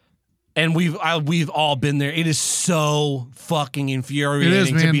 And we've all been there. It is so fucking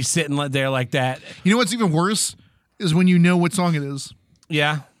infuriating to be sitting there like that. You know what's even worse is when you know what song it is.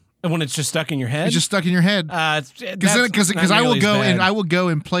 Yeah, and when it's just stuck in your head. It's just stuck in your head. Because I will go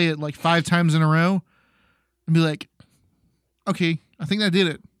and play it like 5 times in a row, and be like, okay, I think I did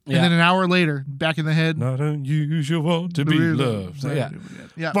it. And then an hour later, back in the head. Not unusual to be loved. Yeah.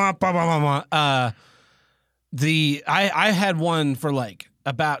 I had one for like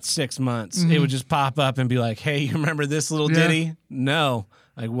about 6 months. It would just pop up and be like, hey, you remember this little ditty? No.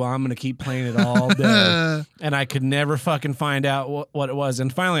 Like, well, I'm going to keep playing it all day. And I could never fucking find out what it was.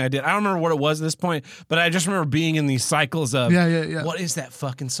 And finally I did. I don't remember what it was at this point, but I just remember being in these cycles of, what is that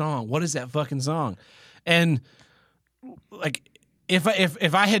fucking song? What is that fucking song? And like,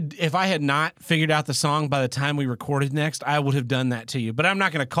 if I had not figured out the song by the time we recorded next, I would have done that to you. But I'm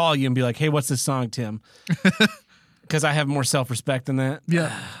not going to call you and be like, hey, what's this song, Tim? Because I have more self-respect than that.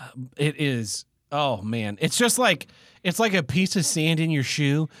 Yeah. It is. Oh, man. It's just like, it's like a piece of sand in your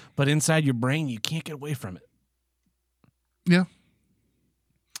shoe, but inside your brain, you can't get away from it. Yeah.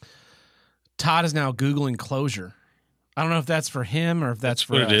 Todd is now Googling Closure. I don't know if that's for him or if that's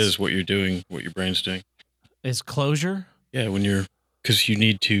for what us. it is, what you're doing, what your brain's doing. Is Closure? Yeah, because you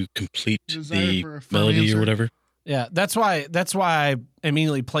need to complete the for a melody answer. or whatever. Yeah, that's why I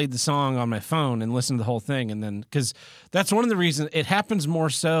immediately played the song on my phone and listened to the whole thing, and then because that's one of the reasons it happens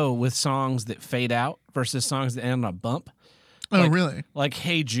more so with songs that fade out versus songs that end on a bump. Oh, really? Like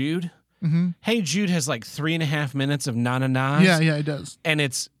Hey Jude. Mm-hmm. Hey Jude has like 3.5 minutes of na-na-nas. Yeah, it does. And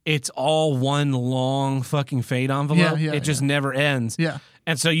it's all one long fucking fade envelope. It just never ends. Yeah.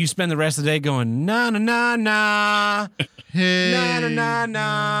 And so you spend the rest of the day going na-na-na-na, Hey.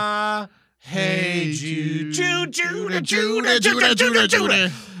 na-na-na-na. Hey Jude, Jude, Jude, Jude, Jude,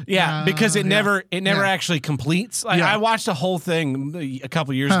 Jude. Yeah, because it never actually completes. Like, Yeah. I watched a whole thing a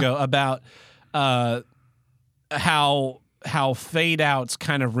couple years ago about how fade outs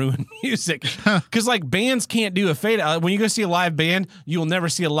kind of ruin music. Because like bands can't do a fade out. When you go see a live band, you will never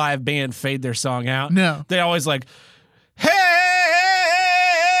see a live band fade their song out. No. They always like, hey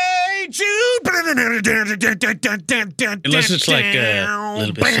Jude. Unless it's like a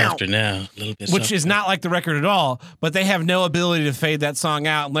little bit softer now, a little bit Which softer. is not like the record at all, but they have no ability to fade that song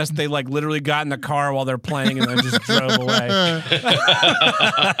out unless they like literally got in the car while they're playing and then just drove away.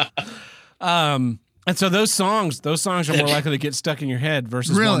 And so those songs are more likely to get stuck in your head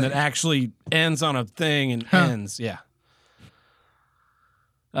versus one that actually ends on a thing and ends. Yeah.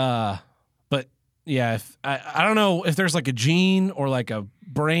 But yeah, if I don't know if there's like a gene or like a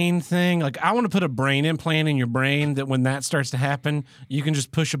brain thing. Like I want to put a brain implant in your brain that when that starts to happen, you can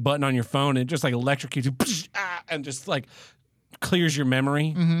just push a button on your phone and it just like electrocutes you and just like clears your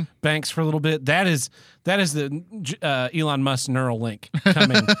memory banks for a little bit. That is the Elon Musk neural link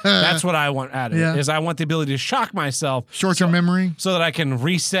coming. That's what I want out of it. Is I want the ability to shock myself, short-term memory, so that I can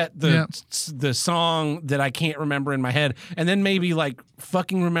reset the song that I can't remember in my head, and then maybe like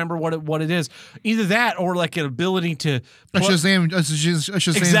fucking remember what it is. Either that or like an ability to a Shazam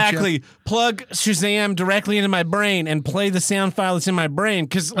exactly chip. Plug Shazam directly into my brain and play the sound file that's in my brain.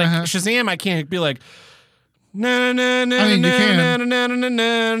 Because like Shazam, I can't be like. Na na na I mean, you na can. na na na na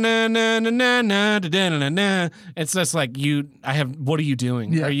na na na na na na. It's just like what are you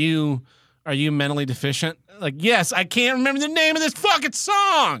doing? Yeah. Are you mentally deficient? Like, yes, I can't remember the name of this fucking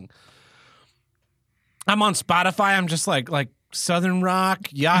song. I'm on Spotify. I'm just like Southern rock,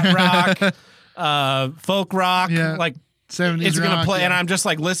 yacht rock, folk rock. Yeah. Like 70s it's gonna rock, play, yeah. and I'm just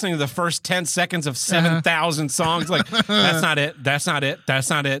like listening to the first 10 seconds of 7,000 songs. Like that's not it. That's not it. That's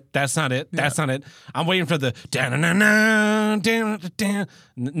not it. That's not it. That's not it. I'm waiting for the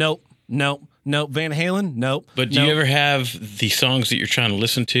nope. Van Halen, nope. But do you ever have the songs that you're trying to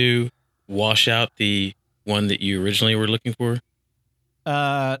listen to wash out the one that you originally were looking for?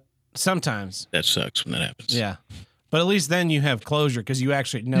 Sometimes. That sucks when that happens. Yeah, but at least then you have closure because you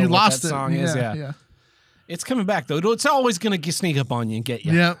actually know You what lost that song is. Yeah. It's coming back though. It's always gonna sneak up on you and get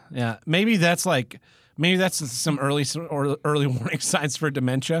you. Yep. Yeah. Maybe that's some early warning signs for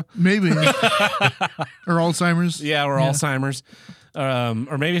dementia. Maybe. Or Alzheimer's. Yeah, or Alzheimer's.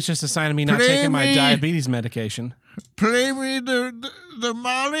 Or maybe it's just a sign of me not Play taking my me. diabetes medication. Play me the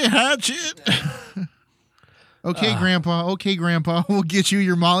Molly Hatchet. Okay, Grandpa, we'll get you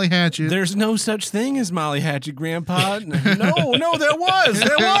your Molly Hatchet. There's no such thing as Molly Hatchet, Grandpa. No, there was.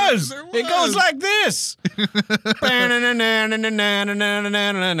 It goes like this.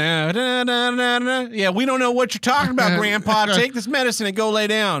 Yeah, we don't know what you're talking about, Grandpa. Take this medicine and go lay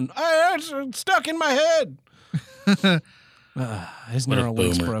down. It's stuck in my head. His neural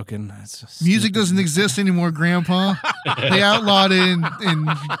link's broken. Music doesn't exist anymore, Grandpa. They outlawed it in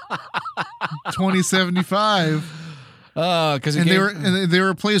 2075. Because they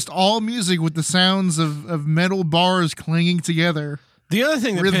replaced all music with the sounds of metal bars clanging together. The other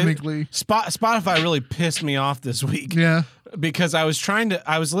thing that rhythmically, Spotify really pissed me off this week. Yeah, because I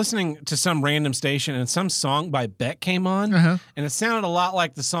was listening to some random station and some song by Beck came on, and it sounded a lot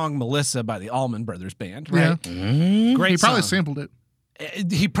like the song "Melissa" by the Allman Brothers Band. Right? Yeah. Great. He probably song. sampled it.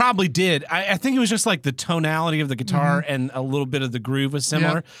 He probably did. I think it was just like the tonality of the guitar and a little bit of the groove was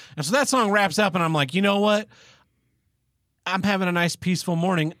similar. Yeah. And so that song wraps up, and I'm like, you know what? I'm having a nice peaceful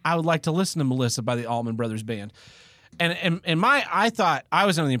morning. I would like to listen to Melissa by the Allman Brothers Band. And I thought I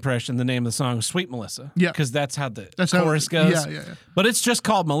was under the impression the name of the song was Sweet Melissa. Yeah. Because that's how the chorus goes. Yeah. But it's just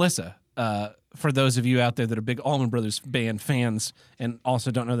called Melissa. For those of you out there that are big Allman Brothers Band fans and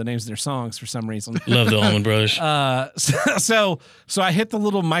also don't know the names of their songs for some reason. Love the Allman Brothers. So I hit the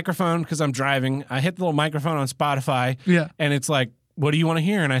little microphone because I'm driving. I hit the little microphone on Spotify. Yeah. And it's like, what do you want to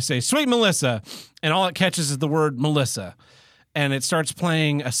hear? And I say, Sweet Melissa. And all it catches is the word Melissa. And it starts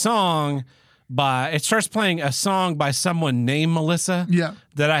playing a song by someone named Melissa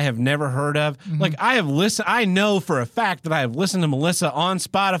that I have never heard of. Like I know for a fact that I have listened to Melissa on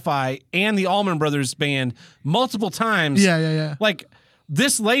Spotify and the Allman Brothers Band multiple times. Yeah. Like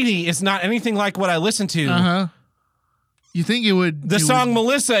this lady is not anything like what I listen to. You think it would? The song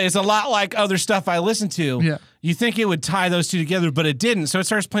Melissa is a lot like other stuff I listen to. Yeah. You think it would tie those two together, but it didn't. So it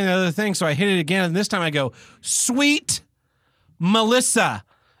starts playing the other thing. So I hit it again, and this time I go, Sweet Melissa,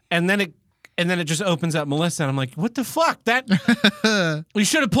 and then it just opens up Melissa, and I'm like, what the fuck? That we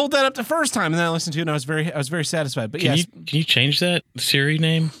should have pulled that up the first time. And then I listened to it, and I was very satisfied. But can you change that Siri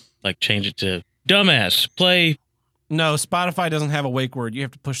name? Like change it to dumbass. Play. No, Spotify doesn't have a wake word. You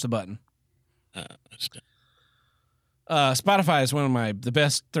have to push the button. Spotify is one of the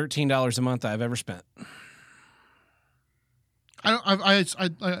best $13 a month I've ever spent. I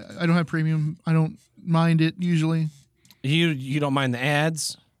don't have premium. I don't mind it usually. You don't mind the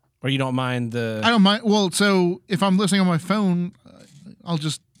ads, or you don't mind the? I don't mind. Well, so if I'm listening on my phone,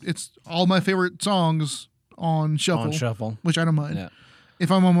 it's all my favorite songs on shuffle. Which I don't mind. Yeah.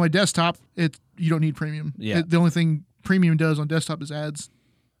 If I'm on my desktop, you don't need premium. Yeah. The only thing premium does on desktop is ads.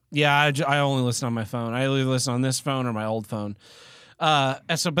 Yeah, I only listen on my phone. I either listen on this phone or my old phone. But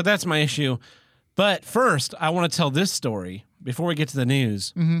that's my issue. But first, I want to tell this story before we get to the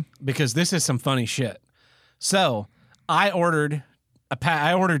news because this is some funny shit. So I ordered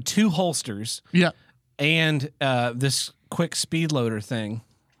two holsters. Yeah. And this quick speed loader thing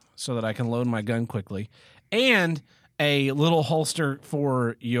so that I can load my gun quickly. And a little holster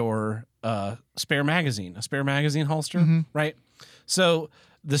for your spare magazine holster, right? So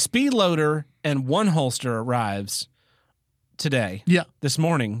the speed loader and one holster arrives today. Yeah. This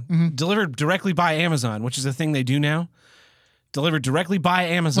morning. Delivered directly by Amazon, which is a thing they do now. Delivered directly by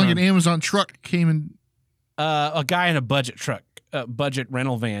Amazon. Like an Amazon truck came in. A guy in a budget truck, budget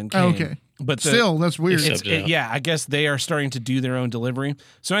rental van came. Oh, okay. But still, that's weird. Yeah, I guess they are starting to do their own delivery.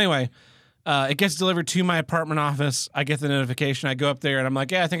 So anyway, it gets delivered to my apartment office. I get the notification. I go up there and I'm like,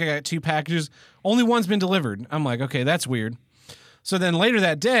 yeah, I think I got 2 packages. Only one's been delivered. I'm like, okay, that's weird. So then later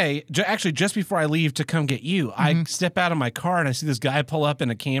that day, actually just before I leave to come get you, I step out of my car and I see this guy pull up in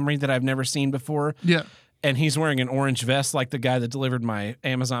a Camry that I've never seen before. Yeah. And he's wearing an orange vest like the guy that delivered my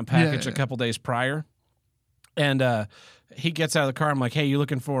Amazon package a couple days prior. And he gets out of the car. I'm like, hey, you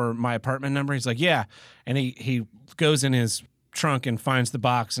looking for my apartment number? He's like, yeah. And he goes in his trunk and finds the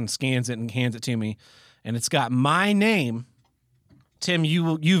box and scans it and hands it to me. And it's got my name. Tim,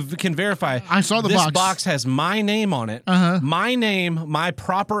 you can verify. I saw the box. box. This box has my name on it. My name, my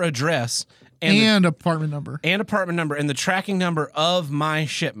proper address. And apartment number. And apartment number and the tracking number of my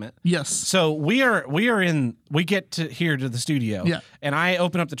shipment. Yes. So we get to here to the studio. Yeah. And I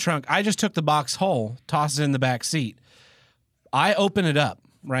open up the trunk. I just took the box whole, toss it in the back seat. I open it up,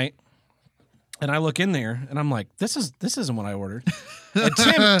 right? And I look in there and I'm like, this isn't what I ordered.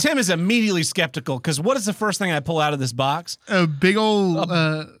 And Tim is immediately skeptical because what is the first thing I pull out of this box? A big old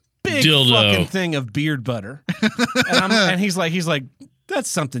big dildo. Fucking thing of beard butter. and he's like, that's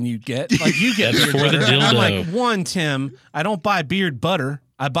something you get. Like you get beard for butter. the dildo. And I'm like, one, Tim, I don't buy beard butter.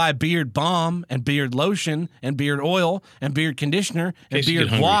 I buy beard balm and beard lotion and beard oil and beard conditioner and case you beard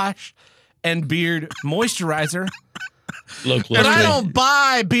get hungry. wash and beard moisturizer. Local But I history. don't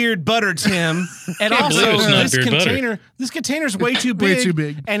buy beard butter, Tim. And Can't believe also, it's not this beard butter. container's way too big. Way too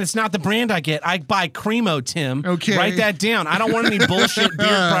big. And it's not the brand I get. I buy Cremo, Tim. Okay. Write that down. I don't want any bullshit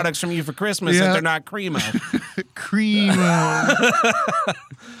beard products from you for Christmas Yeah. if they're not Cremo. Cremo.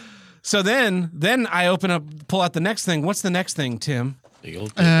 So then I pull out the next thing. What's the next thing, Tim? The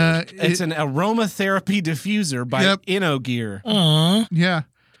old It's an aromatherapy diffuser by Yep. InnoGear. Aww. Yeah.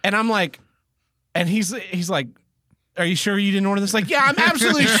 And I'm like, and he's like, are you sure you didn't order this? Like, yeah, I'm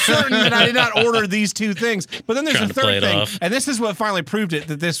absolutely certain that I did not order these two things. But then there's Trying a to play third it thing, off. and this is what finally proved it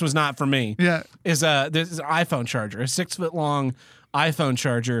that this was not for me. Yeah. This is an iPhone charger, a 6-foot long iPhone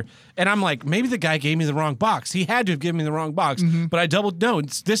charger, and I'm like, maybe the guy gave me the wrong box. He had to have given me the wrong box, but I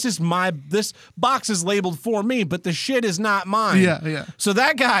this box is labeled for me, but the shit is not mine. Yeah. Yeah. So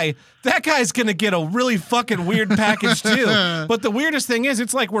that guy's gonna get a really fucking weird package too. But the weirdest thing is,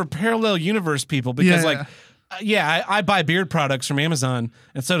 it's like we're parallel universe people because I buy beard products from Amazon,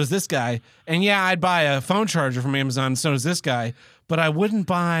 and so does this guy. And yeah, I'd buy a phone charger from Amazon, and so does this guy. But I wouldn't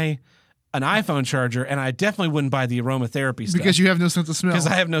buy an iPhone charger, and I definitely wouldn't buy the aromatherapy stuff Because you have no sense of smell. because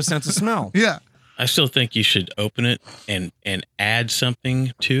I have no sense of smell. Yeah. I still think you should open it and add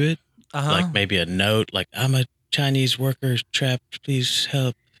something to it, like maybe a note, like I'm a Chinese worker trapped. Please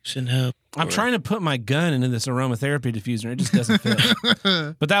help, send help. I'm Or- trying to put my gun into this aromatherapy diffuser, and it just doesn't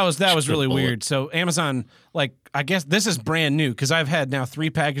fit. But that was really bullet. weird. So Amazon, like, I guess this is brand new because I've had now 3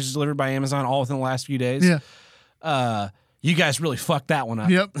 packages delivered by Amazon all within the last few days. Yeah. You guys really fucked that one up.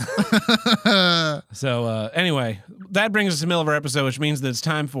 Yep. So anyway, that brings us to the middle of our episode, which means that it's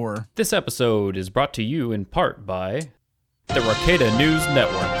time for This episode is brought to you in part by the Rocada News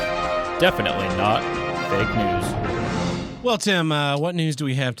Network. Definitely not fake news. Well, Tim, what news do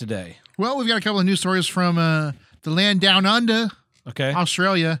we have today? Well, we've got a couple of news stories from the land down under, Okay.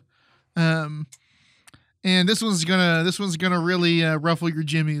 Australia. And this one's gonna really ruffle your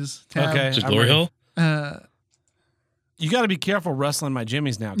jimmies. Tab. Okay. Is it I'm Glory ready. Hole? You got to be careful rustling my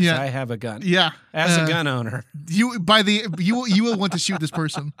jimmies now because Yeah. I have a gun. Yeah. As a gun owner. You will want to shoot this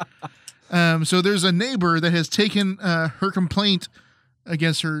person. So there's a neighbor that has taken her complaint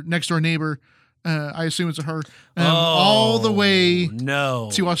against her next door neighbor. I assume it's a her. All the way no.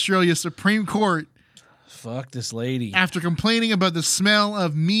 to Australia's Supreme Court Fuck this lady. after complaining about the smell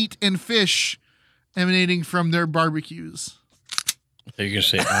of meat and fish emanating from their barbecues. I thought you were going to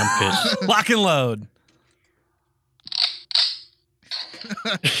say armpits. Lock and load.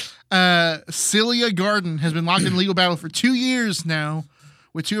 Celia Garden has been locked in legal battle for 2 years now,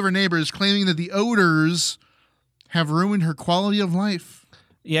 with 2 of her neighbors claiming that the odors have ruined her quality of life.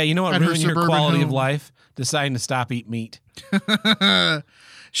 Yeah, you know what At her ruined your suburban quality of home. life? Deciding to stop eating meat.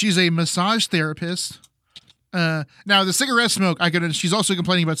 She's a massage therapist. Now the cigarette smoke, she's also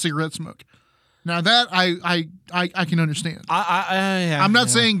complaining about cigarette smoke. Now that I can understand. I'm not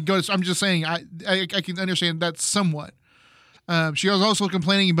saying go. I'm just saying I can understand that somewhat. She was also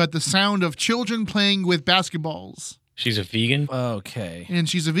complaining about the sound of children playing with basketballs. She's a vegan. Okay. And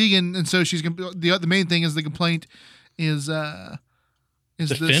she's a vegan, and so she's the main thing is the complaint is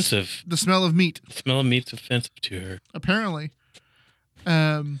Offensive. the smell of meat. The smell of meat's offensive to her. Apparently,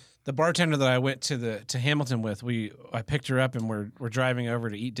 The bartender that I went to Hamilton with, I picked her up and we're driving over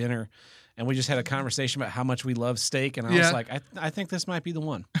to eat dinner, and we just had a conversation about how much we love steak, and I was like, I think this might be the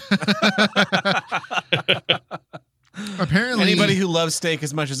one. apparently, Anybody who loves steak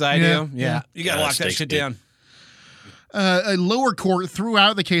as much as I Yeah, do, yeah. you gotta God, lock that steak's shit good. down. a lower court threw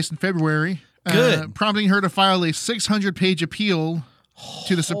out the case in February, Good. prompting her to file a 600-page appeal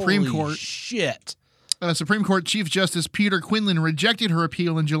to the Supreme Holy Court. Shit. Supreme Court Chief Justice Peter Quinlan rejected her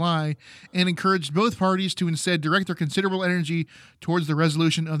appeal in July and encouraged both parties to instead direct their considerable energy towards the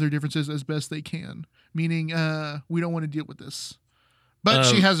resolution of their differences as best they can. Meaning, we don't want to deal with this. But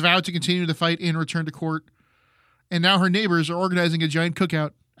she has vowed to continue the fight and return to court. And now her neighbors are organizing a giant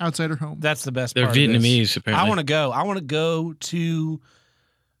cookout outside her home. That's the best They're part of this. Vietnamese, apparently. I want to go. I want to go to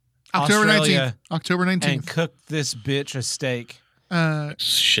October Australia 19th. October and 19th. cook this bitch a steak.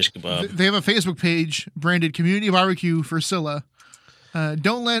 Shish kebab. They have a Facebook page branded Community Barbecue for Scylla.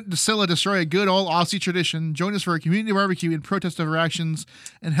 Don't let Scylla destroy a good old Aussie tradition. Join us for a community barbecue in protest of her actions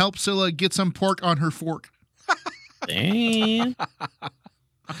and help Scylla get some pork on her fork. Damn.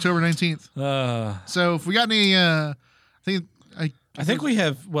 October 19th. So if we got any, I think we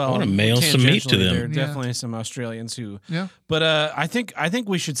have. Well, I wanna mail some meat to tangentially, them. There are Yeah. definitely some Australians who. Yeah. But I think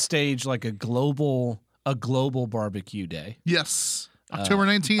we should stage like a global barbecue day. Yes. October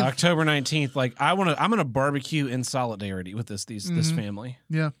 19th. October 19th. Like I'm gonna barbecue in solidarity with this family.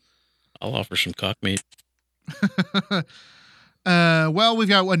 Yeah. I'll offer some cock meat. Well, we've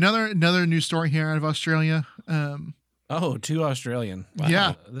got another news story here out of Australia. Oh, too Australian. Wow.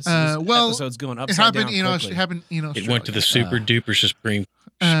 Yeah. This well, episode's going It upside happened down in quickly. Australia. It went to the super duper Supreme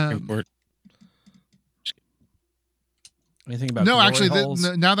Court. Anything about No, glory actually, holes?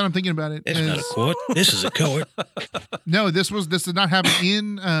 now that I'm thinking about it, It's not a court. This is a court. no, this did not happen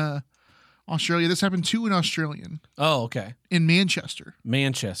in Australia. This happened to an Australian Oh, okay. in Manchester.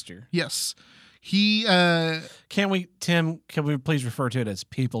 Manchester. Yes, he. Can we please refer to it as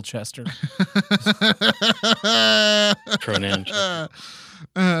People Chester? Pronouns.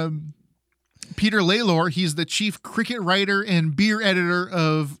 Peter Laylor, he's the chief cricket writer and beer editor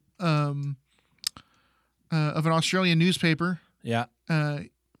of an Australian newspaper. Yeah.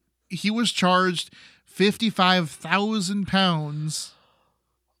 He was charged £55,000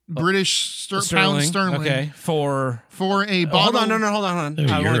 British pound sterling. Okay. For a bottle. hold on. They're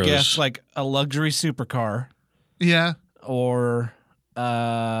I want to euros. guess like a luxury supercar Yeah, or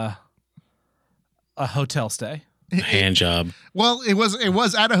a hotel stay. A hand job. well, it was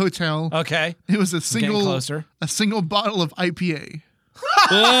at a hotel. Okay. It was a Getting closer. single bottle of IPA.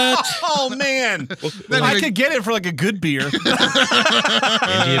 What? Oh man. Then I he- could get it for like a good beer. India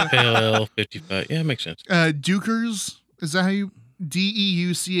Pale Ale 55. Yeah, makes sense. Dukers, is that how you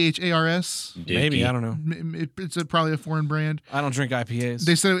DEUCHARS? Maybe, I don't know. It's probably a foreign brand. I don't drink IPAs.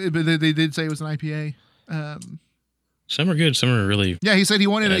 They said, but they did say it was an IPA. Some are good. Some are really. Yeah, he said he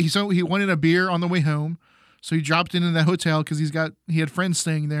wanted Yeah. he wanted a beer on the way home, so he dropped into that hotel because he had friends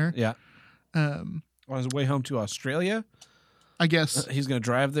staying there. Yeah. On his way home to Australia, I guess. he's going to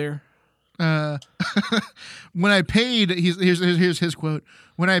drive there. When I paid, here's his quote.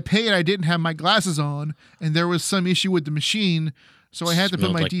 When I paid, I didn't have my glasses on, and there was some issue with the machine, so I had to put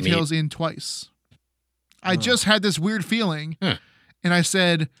Smelled my like details in twice. I just had this weird feeling, and I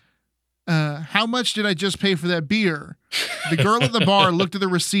said, how much did I just pay for that beer? The girl at the bar looked at the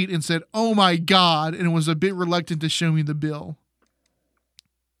receipt and said, "Oh my God," and was a bit reluctant to show me the bill.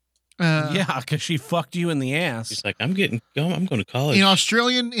 Yeah, because she fucked you in the ass. He's like, I'm going to college. In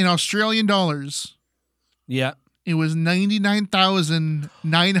Australian dollars, Yeah. it was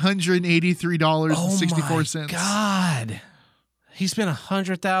 $99,983.64. God. He spent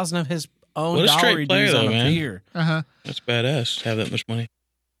 $100,000 of his own What a dollar straight player, dues on though, a man. beer. That's badass. To have that much money.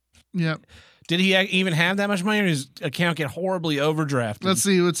 Yep. Did he even have that much money, or did his account get horribly overdrafted? Let's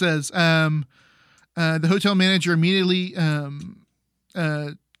see what it says. The hotel manager immediately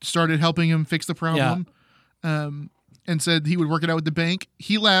started helping him fix the problem, and said he would work it out with the bank.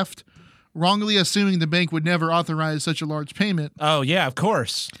 He left, wrongly assuming the bank would never authorize such a large payment. Oh, yeah, of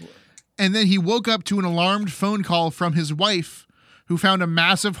course. And then he woke up to an alarmed phone call from his wife, who found a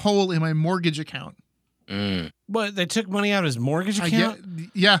massive hole in my mortgage account. But they took money out of his mortgage I account? get,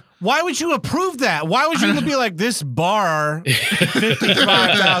 yeah. Why would you approve that? Why would you be like, this bar,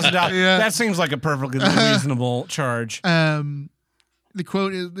 $55,000? Yeah. That seems like a perfectly reasonable charge. The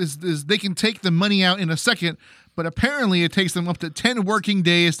quote is they can take the money out in a second, but apparently it takes them up to 10 working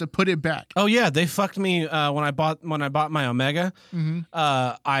days to put it back. Oh yeah, they fucked me when I bought my Omega.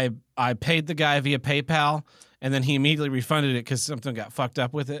 I paid the guy via PayPal, and then he immediately refunded it because something got fucked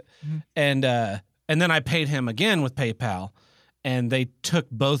up with it, and then I paid him again with PayPal, and they took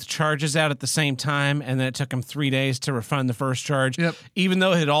both charges out at the same time, and then it took them 3 days to refund the first charge. Yep. Even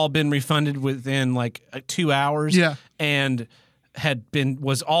though it had all been refunded within like 2 hours. Yeah. And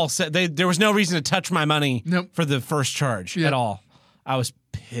was all set. There was no reason to touch my money for the first charge at all. I was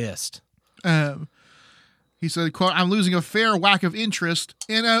pissed. He said, quote, "I'm losing a fair whack of interest,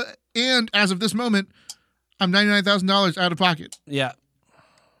 and as of this moment, I'm $99,000 out of pocket." Yeah.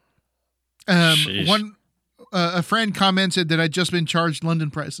 Sheesh. A friend commented that I'd just been charged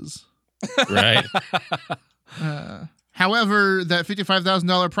London prices. Right. However, that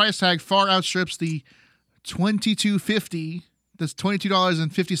 $55,000 price tag far outstrips the $22.50. That's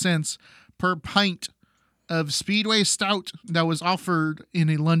 $22.50 per pint of Speedway Stout that was offered in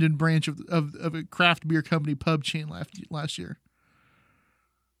a London branch of a craft beer company pub chain last year.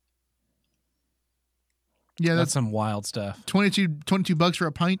 Yeah, That's some wild stuff. 22 bucks for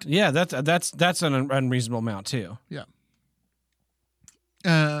a pint. Yeah, that's an unreasonable amount too. Yeah.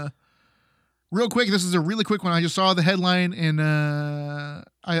 Real quick, this is a really quick one. I just saw the headline and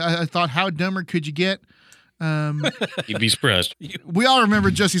I thought, how dumber could you get? You'd be surprised. We all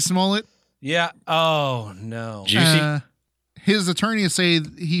remember Jussie Smollett. Yeah. Oh no. Juicy. His attorneys say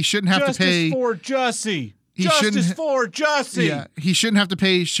he shouldn't have to pay. For Jussie. He Justice shouldn't- for Jussie. Yeah, he shouldn't have to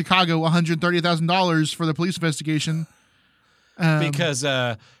pay Chicago $130,000 for the police investigation. Because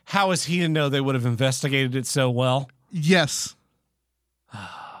how is he to know they would have investigated it so well? Yes.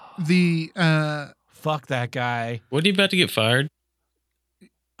 The fuck that guy. Wasn't he about to get fired?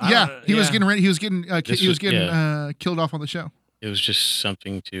 Yeah, he was getting ready. He was getting killed off on the show. It was just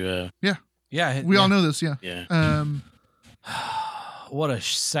something to. Yeah, we all know this. Yeah. Yeah. What a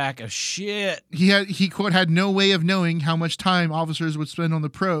sack of shit. He quote had no way of knowing how much time officers would spend on the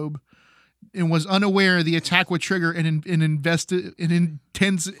probe, and was unaware the attack would trigger an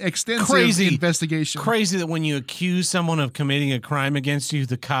intense, extensive investigation. Crazy that when you accuse someone of committing a crime against you,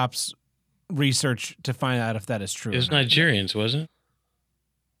 the cops research to find out if that is true. It was Nigerians, wasn't it?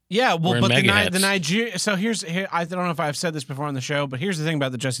 Yeah, well, Wearing but mega the hats. Nigeria. So here, I don't know if I've said this before on the show, but here's the thing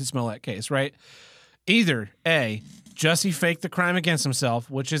about the Jussie Smollett case, right? Either A, Jussie faked the crime against himself,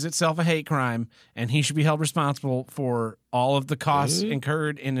 which is itself a hate crime, and he should be held responsible for all of the costs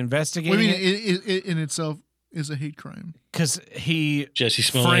incurred in investigating. What do you mean it in itself is a hate crime? Because he Jussie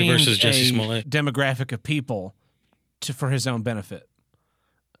Smollett framed versus Jussie a Smollett. demographic of people for his own benefit.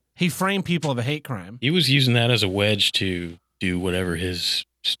 He framed people of a hate crime. He was using that as a wedge to do whatever his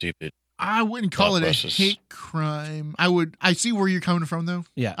stupid. I wouldn't call it a process. hate crime. I see where you're coming from, though.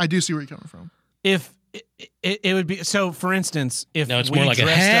 Yeah. I do see where you're coming from. If it would be so, for instance, if No, it's we more like a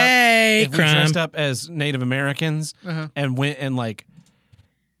dressed up- hate if we crime. dressed up as Native Americans Uh-huh. and went and like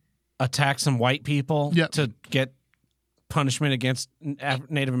attacked some white people Yep. to get punishment against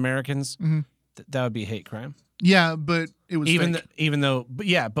Native Americans, Mhm. that would be a hate crime. Yeah, but it was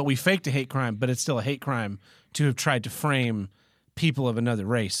fake. But we faked a hate crime, but it's still a hate crime to have tried to frame people of another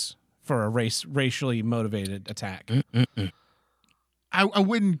race for a racially motivated attack. I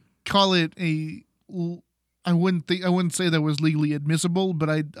wouldn't call it I wouldn't say that was legally admissible, but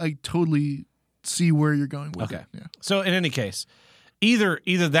I totally see where you're going with Okay. it. Yeah. So in any case, either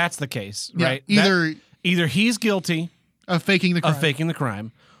that's the case, Yeah, right? either he's guilty of faking the crime. of faking the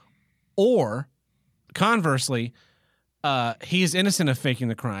crime, or conversely, he is innocent of faking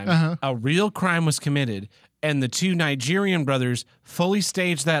the crime. Uh-huh. A real crime was committed, and the two Nigerian brothers fully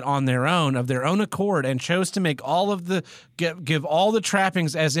staged that on their own, of their own accord, and chose to make all of the give all the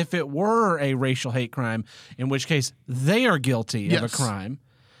trappings as if it were a racial hate crime. In which case, they are guilty of a Yes. crime.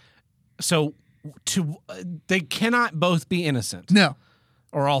 So, they cannot both be innocent. No.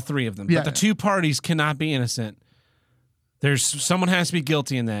 Or all three of them. Yeah. But the two parties cannot be innocent. Someone has to be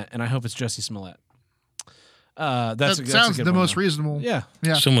guilty in that, and I hope it's Jussie Smollett. That's sounds a good the one, most though. reasonable. Yeah.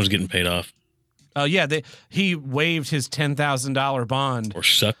 Yeah. Someone's getting paid off Yeah. He waived his $10,000 bond or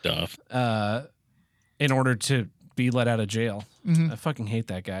sucked off. in order to be let out of jail. Mm-hmm. I fucking hate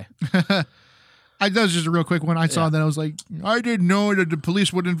that guy. That was just a real quick one. I saw that. I was like, I didn't know that the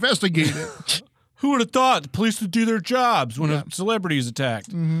police would investigate it. Who would have thought the police would do their jobs when Yeah. a celebrity is attacked?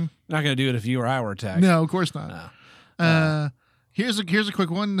 Mm-hmm. Not going to do it if you or I were attacked. No, of course not. Here's a quick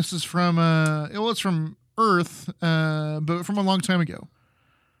one. This is from it's from Earth, but from a long time ago.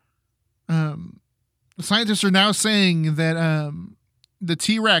 Scientists are now saying that the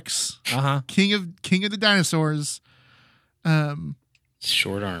T-Rex, king of the dinosaurs,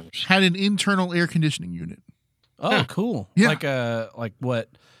 Short arms. had an internal air conditioning unit. Oh, cool. Yeah. Like what?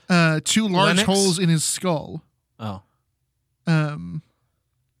 2 large Lennox? holes in his skull. Oh. Like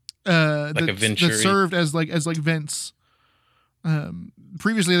a that Venturi. served as vents.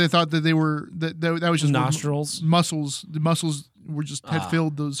 Previously, they thought that they were that was just Nostrils? muscles. The muscles were just had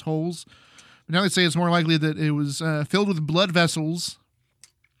filled those holes. But now they say it's more likely that it was filled with blood vessels,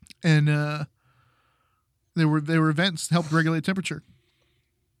 and they were vents that helped regulate temperature.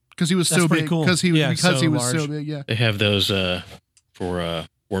 Because he was That's so pretty big. cool. Because he Yeah, was so so large. big. Yeah. They have those for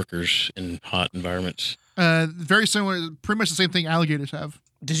workers in hot environments. Very similar. Pretty much the same thing alligators have.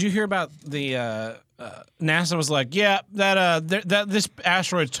 Did you hear about the NASA was like, yeah, that this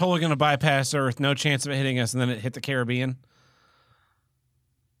asteroid's totally going to bypass Earth, no chance of it hitting us, and then it hit the Caribbean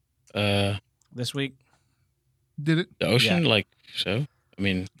this week? Did it? The ocean, Yeah. like so. I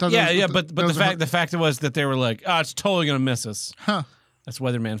mean, Thought that was- But the fact was that they were like, oh, it's totally going to miss us. Huh. That's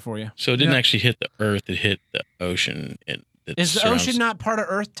weatherman for you. so it didn't Yeah. actually hit the Earth; it hit the ocean. And Is the ocean not part of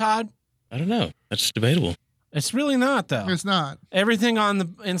Earth, Todd? I don't know. That's debatable. It's really not, though. It's not. Everything on the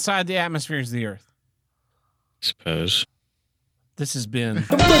inside the atmosphere is the Earth. I suppose. This has been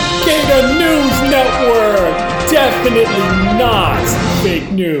Ricada News Network! Definitely not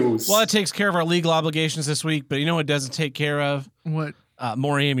fake news. well. It takes care of our legal obligations this week, but you know what it doesn't take care of? What?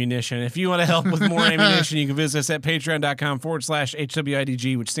 More ammunition. If you want to help with more ammunition, you can visit us at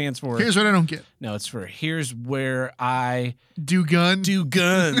patreon.com/HWIDG, which stands for Here's what I don't get. no, it's for here's where I Do gun. do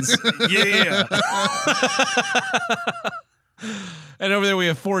guns. Yeah. And over there we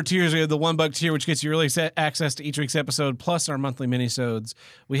have 4 tiers. We have the $1 tier, which gets you early access to each week's episode, plus our monthly minisodes.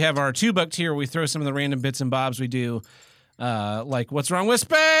 We have our $2 tier, where we throw some of the random bits and bobs we do, like What's Wrong with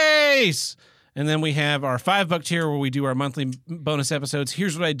Space? And then we have our $5 tier where we do our monthly bonus episodes.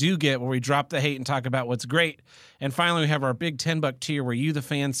 Here's what I do get, where we drop the hate and talk about what's great. And finally, we have our big $10 tier where you, the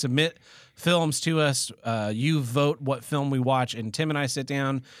fans, submit films to us. You vote what film we watch, and Tim and I sit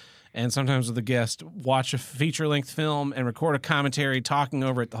down and sometimes with a guest watch a feature-length film and record a commentary talking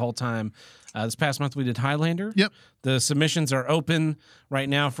over it the whole time. This past month we did Highlander. Yep. The submissions are open right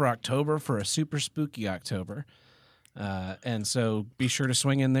now for October, for a super spooky October. And so be sure to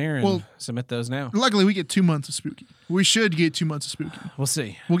swing in there and submit those now. Luckily, we get 2 months of spooky. We should get 2 months of spooky. We'll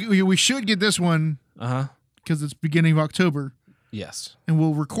see. We should get this one because it's beginning of October. Yes. And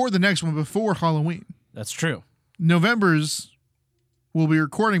we'll record the next one before Halloween. That's true. November's we'll be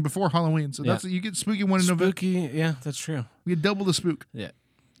recording before Halloween. So that's you get spooky one in November. Spooky, yeah, that's true. We get double the spook. Yeah.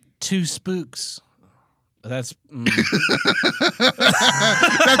 2 spooks. That's that's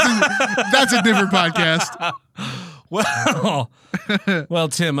a different podcast. Well,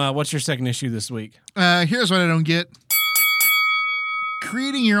 Tim, what's your second issue this week? Here's what I don't get: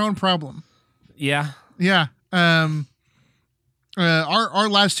 creating your own problem. Yeah. Our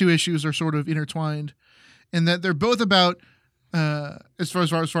last 2 issues are sort of intertwined, in that they're both about, as far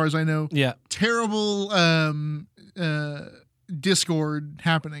as I know, terrible Discord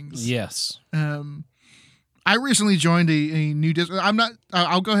happenings. Yes. I recently joined a new Discord.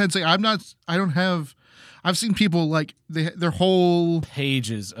 I'll go ahead and say I've seen people like their whole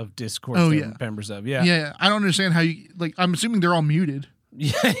pages of Discord members of. Yeah. I don't understand how you, like, I'm assuming they're all muted.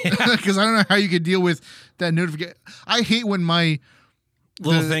 Yeah. Because I don't know how you could deal with that notification. I hate when my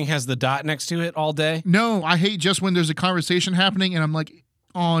little thing has the dot next to it all day. No, I hate just when there's a conversation happening and I'm like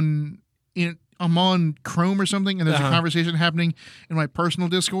I'm on Chrome or something and there's a conversation happening in my personal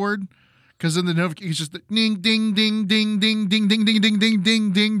Discord. Because then the notification is just the ding, ding, ding, ding, ding, ding, ding, ding, ding, ding,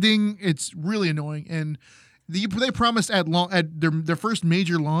 ding, ding, ding. It's really annoying. And they promised at their first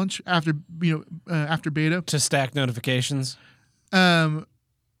major launch after beta to stack notifications. Was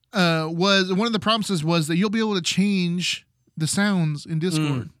one of the promises was that you'll be able to change the sounds in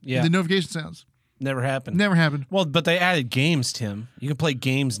Discord. The notification sounds. Never happened. Well, but they added games, Tim. You can play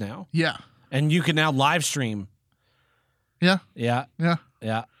games now. Yeah. And you can now live stream. Yeah.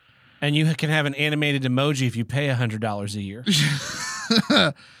 And you can have an animated emoji if you pay $100 a year.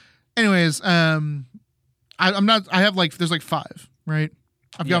 Anyways, there's like 5, right?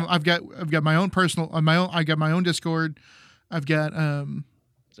 I've got my own personal, I got my own Discord. I've got,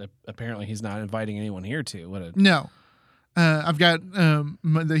 So apparently he's not inviting anyone here to. No. I've got,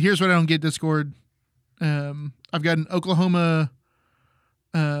 here's what I don't get Discord. I've got an Oklahoma,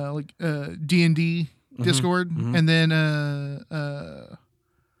 D&D Discord, and then,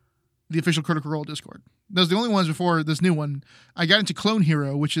 the official Critical Role Discord. Those are the only ones before this new one. I got into Clone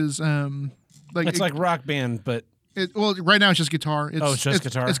Hero, which is it's like Rock Band, but right now it's just guitar. It's just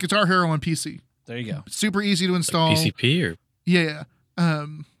guitar. It's Guitar Hero on PC. There you go. Super easy to install. Like PCP or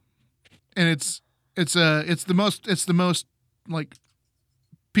and it's the most like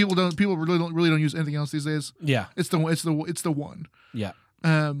people really don't use anything else these days. Yeah, it's the one. Yeah.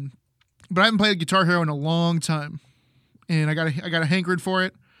 But I haven't played Guitar Hero in a long time, and I got a hankering for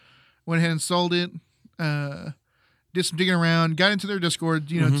it. Went ahead and installed it, did some digging around, got into their Discord,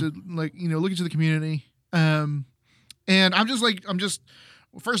 to look into the community. And I'm just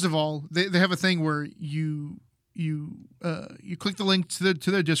first of all, they have a thing where you click the link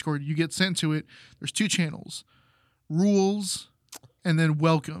to their Discord, you get sent to it. There's 2 channels, rules and then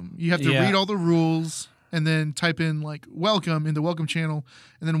welcome. You have to read all the rules and then type in like welcome in the welcome channel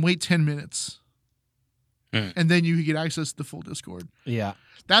and then wait 10 minutes. And then you get access to the full Discord. Yeah.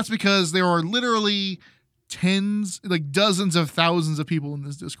 That's because there are literally dozens of thousands of people in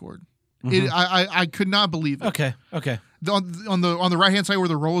this Discord. I could not believe it. Okay. On the right hand side where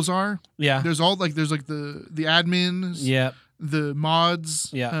the roles are, there's the admins, the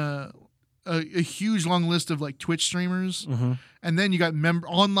mods, a huge long list of like Twitch streamers, and then you got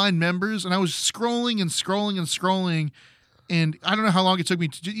online members. And I was scrolling, and I don't know how long it took me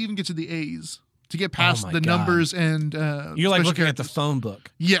to even get to the A's. To get past the numbers and you're like looking at the phone book.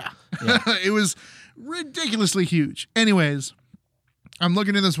 Yeah. It was ridiculously huge. Anyways, I'm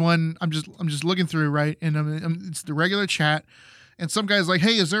looking at this one. I'm just looking through, right? And it's the regular chat. And some guy's like,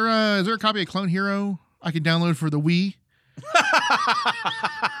 "Hey, is there a copy of Clone Hero I can download for the Wii?"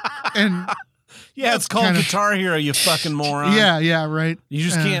 And it's called Guitar Hero, you fucking moron. Yeah, right. You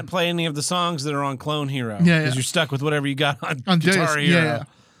just can't play any of the songs that are on Clone Hero. Because you're stuck with whatever you got on Guitar Hero. Yeah.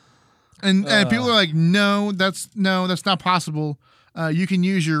 And people are like, no, that's not possible. You can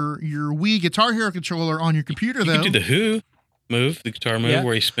use your Wii Guitar Hero controller on your computer, though. You can do the Who. move, the guitar move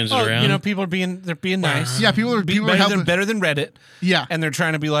where he spins it around. You know, people they're being nice. Yeah, people are better than Reddit. Yeah, and they're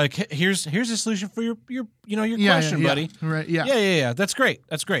trying to be like, here's a solution for your question, buddy. Right? Yeah. That's great.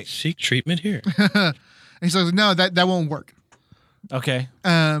 Seek treatment here. And he says, no, that won't work. Okay.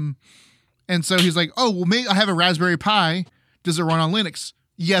 And so he's like, oh, well, maybe I have a Raspberry Pi. Does it run on Linux?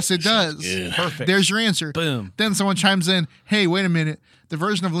 Yes, it does. Yeah. Perfect. There's your answer. Boom. Then someone chimes in, hey, wait a minute. The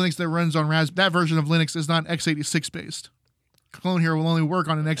version of Linux that runs on that version of Linux is not x86 based. Clone Hero will only work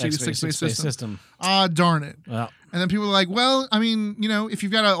on an x86 based system. Ah, darn it. Well. And then people are like, well, I mean, you know, if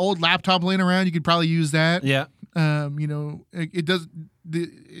you've got an old laptop laying around, you could probably use that. Yeah. You know, it doesn't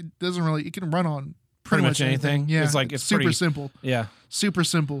really, it can run on pretty much anything. Yeah. It's super pretty simple. Yeah. Super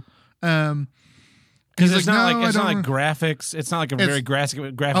simple. Because it's not like graphics. It's not like a very graphic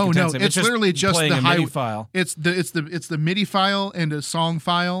intensive. It's literally just the MIDI file. It's the MIDI file and a song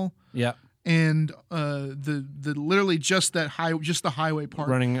file. Yeah. And the literally just the highway part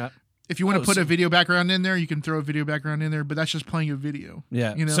running. If you want to put a video background in there, you can throw a video background in there, but that's just playing a video.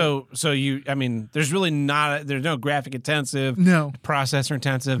 Yeah. You know? So I mean, there's really there's no graphic intensive. No. Processor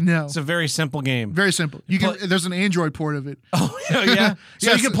intensive. No. It's a very simple game. Very simple. There's an Android port of it. Oh yeah.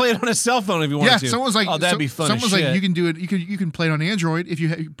 So you can play it on a cell phone if you want to. Yeah. Someone's like, oh, that'd be fun. Someone's as like, shit. you can do it. You can play it on Android if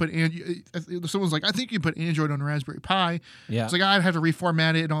you put. Someone's like, I think you can put Android on a Raspberry Pi. Yeah. It's like I'd have to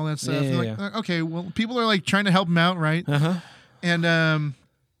reformat it and all that stuff. Yeah. Like, okay, well, people are like trying to help them out, right? And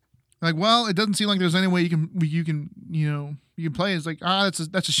like, well, it doesn't seem like there's any way you can play. It's like,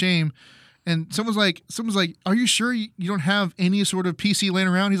 that's a shame. And someone's like, are you sure you don't have any sort of PC laying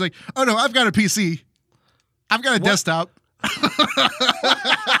around? He's like, oh no, I've got a PC. I've got a desktop.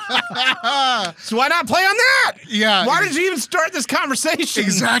 So why not play on that? Yeah. Why did you even start this conversation?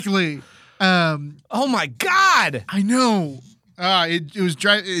 Exactly. Oh my God. I know.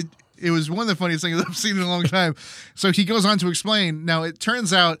 It was one of the funniest things I've seen in a long time. So he goes on to explain. Now it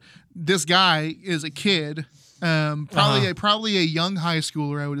turns out this guy is a kid, probably a young high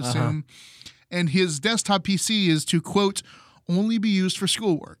schooler, I would assume, and his desktop PC is to quote only be used for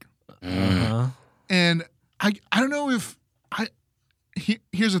schoolwork. And I don't know if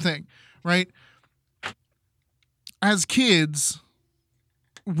here's the thing, right? As kids,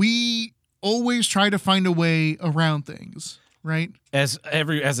 we always try to find a way around things. Right. As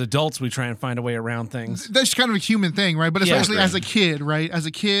adults, we try and find a way around things. That's kind of a human thing, right? But especially as a kid, right? As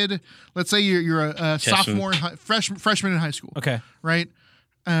a kid, let's say you're a sophomore, freshman in high school. Okay. Right.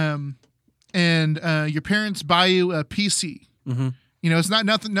 And your parents buy you a PC. Mm-hmm. You know, it's not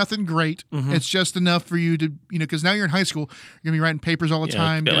nothing great. Mm-hmm. It's just enough for you to, because now you're in high school, you're gonna be writing papers all the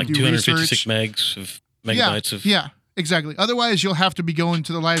time. Like do 256 research. megabytes of. Yeah, exactly. Otherwise, you'll have to be going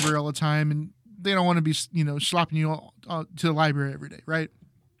to the library all the time, and they don't want to be, slopping you to the library every day, right?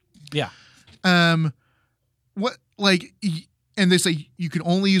 Yeah. And they say you can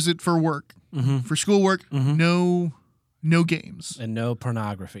only use it for work, for schoolwork. No games and no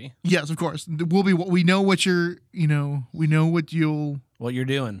pornography. Yes, of course. We know what you're. We know what you're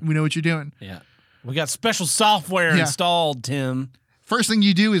doing. We know what you're doing. Yeah. We got special software installed, Tim. First thing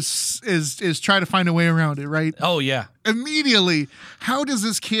you do is try to find a way around it, right? Oh yeah. Immediately, how does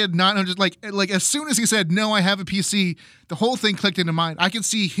this kid not understand? Like as soon as he said, "No, I have a PC," the whole thing clicked into mind. I could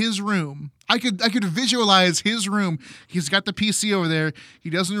see his room. I could visualize his room. He's got the PC over there. He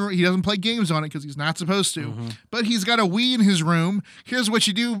doesn't play games on it because he's not supposed to. But he's got a Wii in his room. Here's what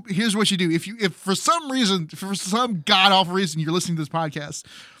you do. If for some reason, for some god awful reason, you're listening to this podcast,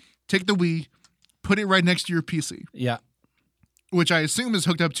 take the Wii, put it right next to your PC. Yeah. Which I assume is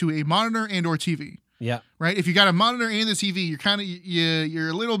hooked up to a monitor and or TV. Yeah. Right? If you got a monitor and the TV, you're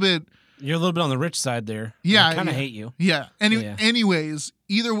a little bit on the rich side there. Yeah. I kind of hate you. Yeah. Anyways,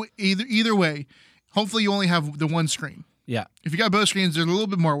 either way, hopefully you only have the one screen. Yeah. If you got both screens, there's a little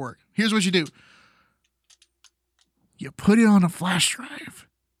bit more work. Here's what you do. You put it on a flash drive.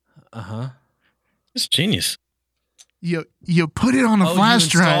 It's genius. You put it on a flash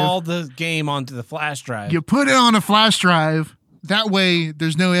drive. You install the game onto the flash drive. You put it on a flash drive. That way,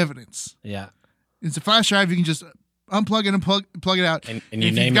 there's no evidence. Yeah. It's a flash drive. You can just unplug it and plug it out. And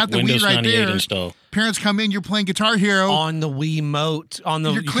you name it Windows 98 install. Parents come in. You're playing Guitar Hero on the Wiimote.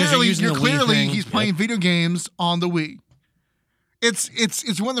 He's playing video games on the Wii.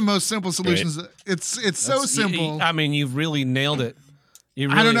 It's one of the most simple solutions. Right. It's so simple. You've really nailed it. You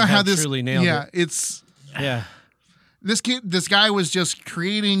really I don't know how this truly nailed it. Yeah. This guy was just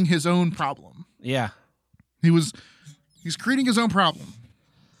creating his own problem. Yeah. He's creating his own problem.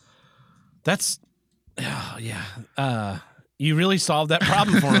 You really solved that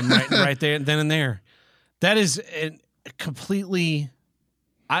problem for him right there, then and there. That is completely.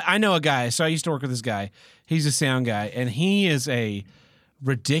 I know a guy. So I used to work with this guy. He's a sound guy, and he is a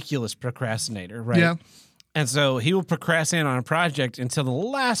ridiculous procrastinator, right? Yeah. And so he will procrastinate on a project until the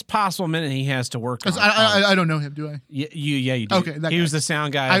last possible minute he has to work on it. I don't know him, do I? Yeah, you do. Okay, that he guy. was the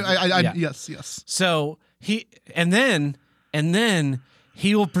sound guy. Yeah. Yes. So and then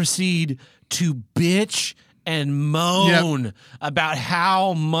he will proceed to bitch and moan about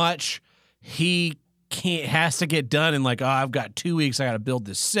how much he has to get done, and like, oh, I've got 2 weeks. I got to build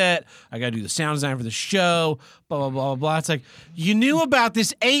this set. I got to do the sound design for the show. Blah blah blah blah. It's like, you knew about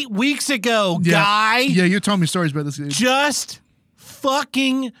this 8 weeks ago, guy. Yeah, you're telling me stories about this dude. Just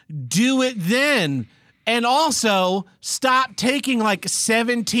fucking do it then. And also, stop taking like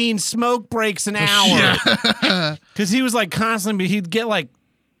 17 smoke breaks an hour. Because he was like constantly, he'd get like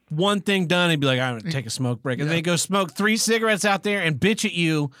one thing done, he'd be like, I'm going to take a smoke break. And then he'd go smoke 3 cigarettes out there and bitch at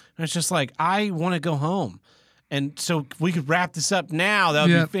you. And it's just like, I want to go home. And so we could wrap this up now. That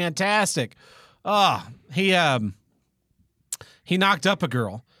would be fantastic. Oh, he knocked up a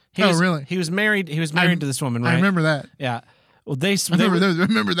girl. Really? He was married. He was married to this woman, right? I remember that. Yeah. Well, I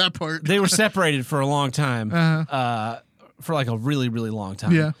remember that part. They were separated for a long time, for like a really, really long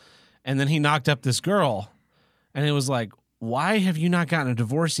time. Yeah. And then he knocked up this girl, and it was like, why have you not gotten a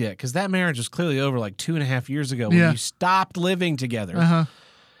divorce yet? Because that marriage was clearly over like 2.5 years ago when you stopped living together. And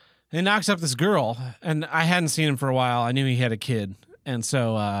he knocks up this girl, and I hadn't seen him for a while. I knew he had a kid. And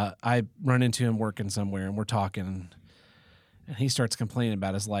so I run into him working somewhere, and we're talking, and he starts complaining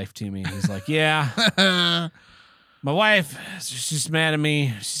about his life to me. And he's like, yeah, my wife, she's mad at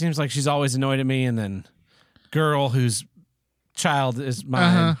me. She seems like she's always annoyed at me. And then girl whose child is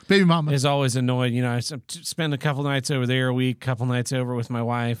mine, baby mama, is always annoyed. You know, I spend a couple nights over there a week, couple nights over with my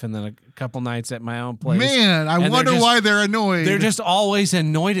wife, and then a couple nights at my own place. Man, I wonder why they're annoyed. They're just always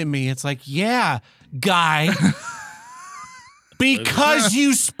annoyed at me. It's like, yeah, guy. Because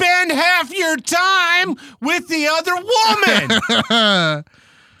you spend half your time with the other woman.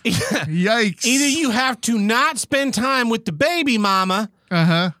 Yikes. Either you have to not spend time with the baby mama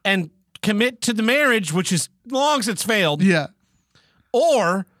and commit to the marriage, which is long since failed. Yeah.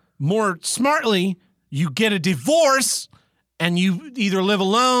 Or, more smartly, you get a divorce and you either live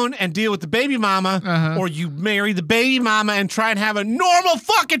alone and deal with the baby mama, or you marry the baby mama and try and have a normal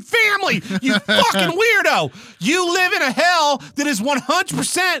fucking family. You fucking weirdo. You live in a hell that is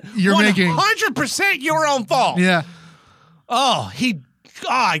 100% your own fault. Yeah. Oh,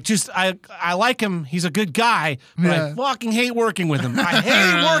 I like him. He's a good guy, but I fucking hate working with him. I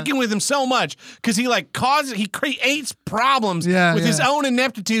hate working with him so much because he creates problems with his own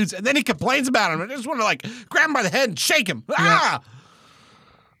ineptitudes, and then he complains about him. I just want to like grab him by the head and shake him.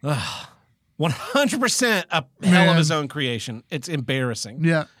 100% a hell of his own creation. It's embarrassing.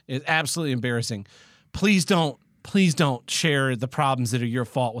 Yeah. It's absolutely embarrassing. Please don't share the problems that are your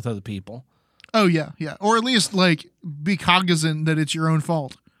fault with other people. Oh, yeah. Or at least, like, be cognizant that it's your own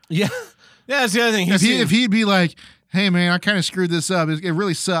fault. Yeah. That's the other thing. If he'd be like, hey, man, I kind of screwed this up. It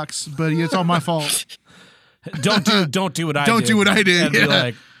really sucks, but it's all my fault. Don't do what I did. Don't do what I did. And be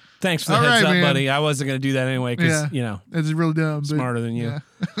like, thanks for the heads up, buddy. I wasn't going to do that anyway because, it's really dumb. Smarter than you.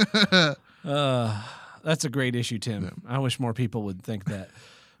 That's a great issue, Tim. Yeah. I wish more people would think that.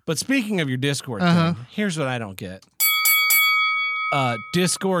 But speaking of your Discord thing, here's what I don't get.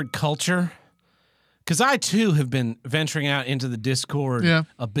 Discord culture. Because I, too, have been venturing out into the Discord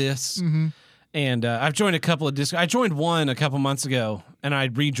abyss. And I've joined a couple of Discord. I joined one a couple months ago, and I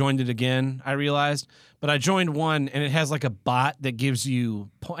rejoined it again, I realized. But I joined one, and it has like a bot that gives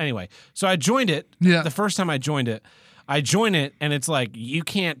you... Anyway, so I joined it. Yeah. The first time I joined it, and it's like, you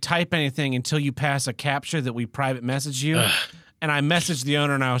can't type anything until you pass a captcha that we private message you. And I messaged the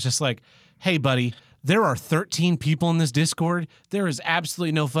owner, and I was just like, hey, buddy... There are 13 people in this Discord. There is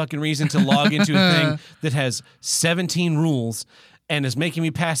absolutely no fucking reason to log into a thing that has 17 rules and is making me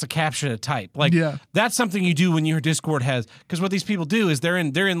pass a captcha to type. Like, that's something you do when your Discord has... Because what these people do is they're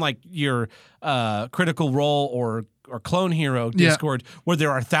in like your Critical Role or Clone Hero Discord where there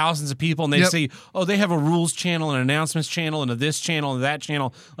are thousands of people and they say, oh, they have a rules channel, an announcements channel, and a this channel and that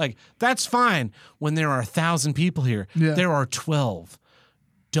channel. Like, that's fine when there are 1,000 people here. Yeah. There are 12.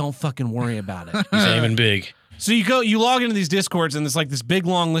 Don't fucking worry about it. He's aiming big. So you log into these Discords and there's like this big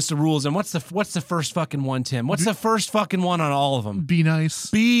long list of rules. And what's the first fucking one, Tim? What's the first fucking one on all of them? Be nice.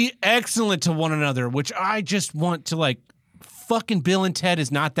 Be excellent to one another, which I just want to like. Fucking Bill and Ted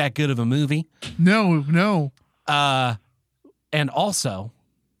is not that good of a movie. No. And also,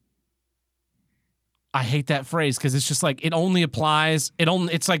 I hate that phrase because it's just like it only applies.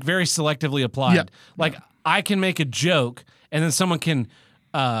 It's like very selectively applied. Yep. Like I can make a joke and then someone can.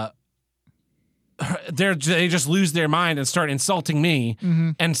 they just lose their mind and start insulting me,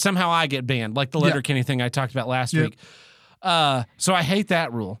 and somehow I get banned, like the Letterkenny thing I talked about last week. So I hate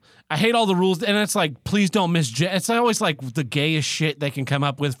that rule. I hate all the rules, and it's like, please don't misjudge. It's always like the gayest shit they can come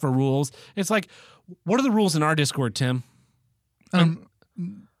up with for rules. It's like, what are the rules in our Discord, Tim?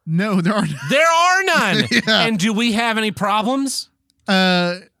 No, there aren't. There are none. And do we have any problems?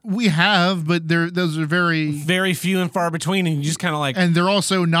 We have, but those are very few and far between, and you just kind of like, and they're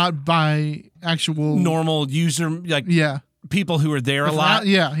also not by actual normal user, like people who are there a lot.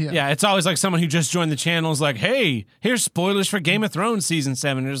 Yeah. It's always like someone who just joined the channel is like, hey, here's spoilers for Game of Thrones season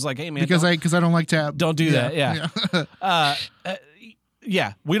 7. It's like, hey man, because I don't like tab. Don't do that.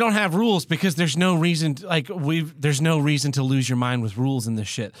 Yeah, we don't have rules because there's no reason there's no reason to lose your mind with rules in this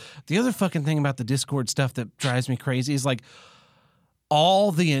shit. The other fucking thing about the Discord stuff that drives me crazy is like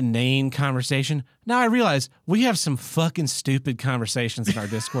all the inane conversation. Now I realize we have some fucking stupid conversations in our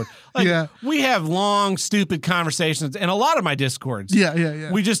Discord. Like we have long, stupid conversations in a lot of my Discords.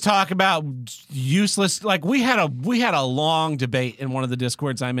 Yeah. We just talk about useless. Like we had a long debate in one of the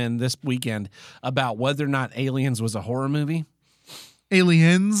Discords I'm in this weekend about whether or not Aliens was a horror movie.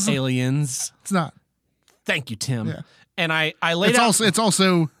 Aliens. It's not. Thank you, Tim. Yeah. And I laid out. It's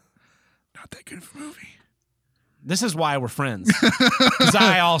also not that good of a movie. This is why we're friends, because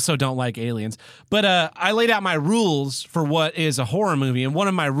I also don't like Aliens. But I laid out my rules for what is a horror movie, and one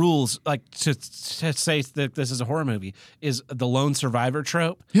of my rules, like to say that this is a horror movie, is the lone survivor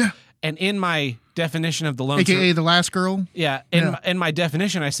trope. Yeah. And in my definition of the lone, AKA the last girl. Yeah. In my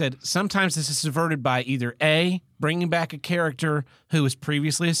definition, I said sometimes this is subverted by either A, bringing back a character who was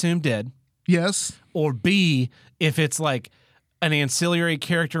previously assumed dead. Yes. Or B, if it's like an ancillary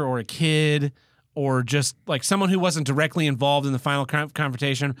character or a kid, or just like someone who wasn't directly involved in the final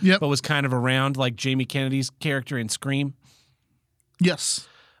confrontation, but was kind of around, like Jamie Kennedy's character in Scream. Yes.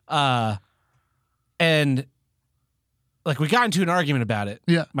 And like we got into an argument about it.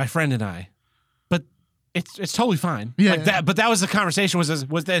 Yeah. My friend and I. But it's totally fine. Yeah. Like that. But that was the conversation. Was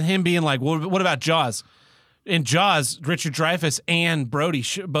that him being like, well, what about Jaws? In Jaws, Richard Dreyfuss and Brody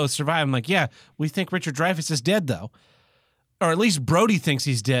both survive. I'm like, yeah, we think Richard Dreyfuss is dead though. Or at least Brody thinks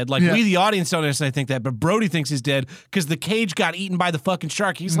he's dead. Like, we, the audience, don't necessarily think that, but Brody thinks he's dead because the cage got eaten by the fucking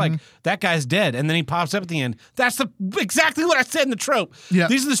shark. He's like, that guy's dead. And then he pops up at the end. That's exactly what I said in the trope. Yeah.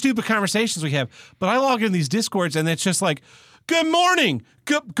 These are the stupid conversations we have. But I log in these Discords, and it's just like, good morning.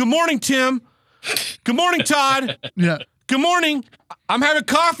 Good morning, Tim. Good morning, Todd. Good morning. I'm having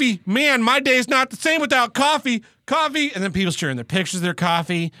coffee. Man, my day's not the same without coffee. And then people sharing their pictures of their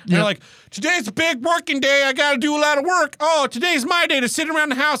coffee. They're like, today's a big working day. I got to do a lot of work. Oh, today's my day to sit around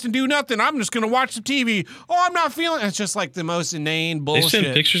the house and do nothing. I'm just going to watch the TV. Oh, I'm not feeling it. It's just like the most inane bullshit. They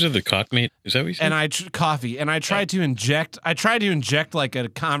send pictures of the cockmeat. Is that what you said? And coffee. And I tried to inject like a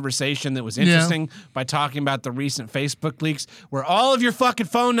conversation that was interesting by talking about the recent Facebook leaks where all of your fucking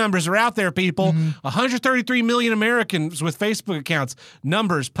phone numbers are out there, people. 133 million Americans with Facebook accounts.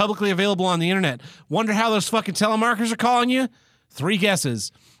 Numbers publicly available on the internet. Wonder how those fucking telemarketers are calling you? 3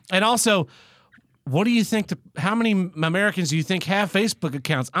 guesses. And also, what do you think? How many Americans do you think have Facebook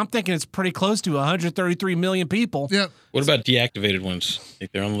accounts? I'm thinking it's pretty close to 133 million people. Yeah. What about deactivated ones?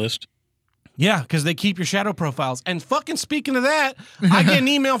 Think they're on the list? Yeah, because they keep your shadow profiles. And fucking speaking of that, I get an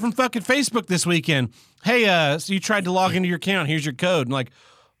email from fucking Facebook this weekend. Hey, so you tried to log into your account. Here's your code. And like,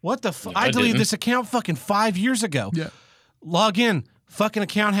 what the fuck? I deleted this account fucking 5 years ago. Yeah. Log in. Fucking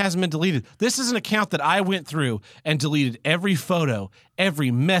account hasn't been deleted. This is an account that I went through and deleted every photo,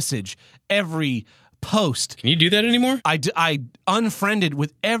 every message, every post. Can you do that anymore? I unfriended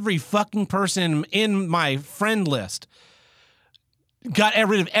with every fucking person in my friend list. Got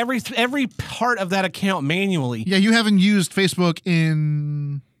rid of every part of that account manually. Yeah, you haven't used Facebook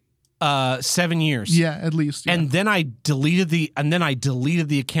in 7 years. Yeah, at least. Yeah. And then I deleted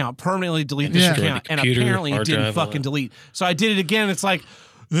the account, permanently deleted this account, and apparently it didn't fucking delete. So I did it again. It's like,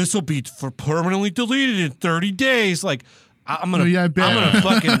 this will be for permanently deleted in 30 days. Like, I'm gonna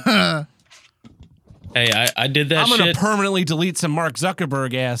fucking. Hey, I did that. I'm gonna permanently delete some Mark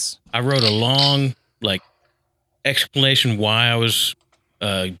Zuckerberg ass. I wrote a long explanation why I was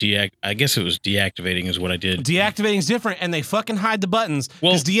I guess it was deactivating is what I did. Deactivating is different, and they fucking hide the buttons.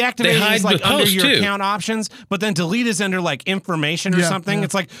 Well, because deactivating is like under your account options, but then delete is under like information or something. Yeah.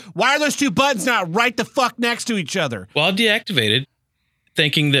 It's like, why are those two buttons not right the fuck next to each other? Well, I deactivated,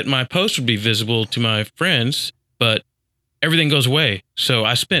 thinking that my post would be visible to my friends, but everything goes away. So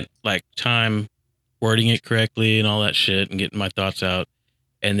I spent like time wording it correctly and all that shit and getting my thoughts out.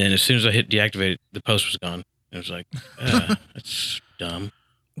 And then as soon as I hit deactivate, the post was gone. It was like, that's dumb.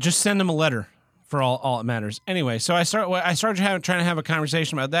 Just send them a letter for all it matters. Anyway, so I started trying to have a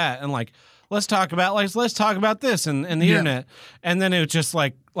conversation about that, and like let's talk about this and the internet. And then it was just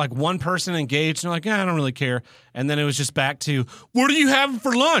like one person engaged and like, I don't really care. And then it was just back to, what are you having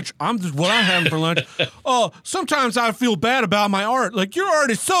for lunch? I'm having for lunch. Oh, sometimes I feel bad about my art. Like, your art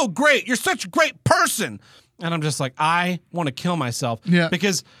is so great. You're such a great person. And I'm just like, I want to kill myself. Yeah.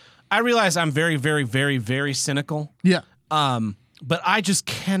 Because I realize I'm very, very, very, very cynical. Yeah. But I just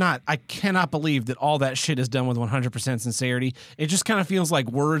cannot believe that all that shit is done with 100% sincerity. It just kind of feels like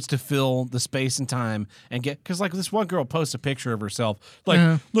words to fill the space and time and because like this one girl posts a picture of herself,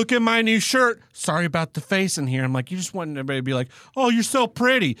 like, look at my new shirt. Sorry about the face in here. I'm like, you just want everybody to be like, oh, you're so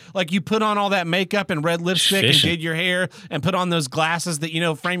pretty. Like you put on all that makeup and red lipstick and did your hair and put on those glasses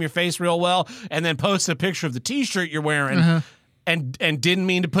that, frame your face real well and then post a picture of the t-shirt you're wearing. And didn't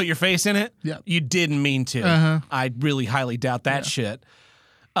mean to put your face in it? Yeah. You didn't mean to. I really highly doubt that shit.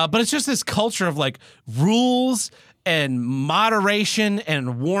 But it's just this culture of like rules and moderation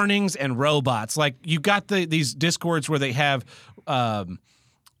and warnings and robots. Like you got these Discords where they have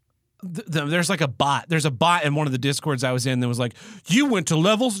there's like a bot. There's a bot in one of the Discords I was in that was like, you've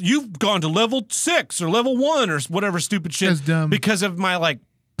gone to level 6 or level 1 or whatever stupid shit. That's dumb. Because of my like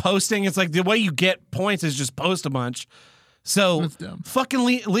posting. It's like the way you get points is just post a bunch. So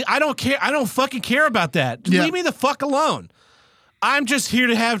fucking I don't care. I don't fucking care about that. Just leave me the fuck alone. I'm just here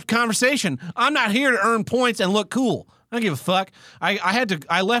to have conversation. I'm not here to earn points and look cool. I don't give a fuck.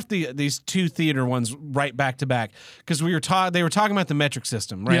 I left these two theater ones right back to back because they were talking about the metric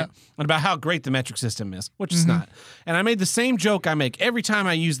system, right? Yeah. And about how great the metric system is, which it's not. And I made the same joke I make every time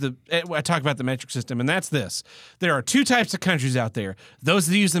I talk about the metric system, and that's this. There are two types of countries out there. Those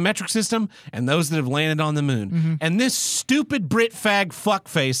that use the metric system and those that have landed on the moon. And this stupid Brit fag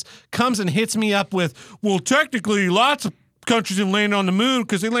fuckface comes and hits me up with, well, technically lots of countries have landed on the moon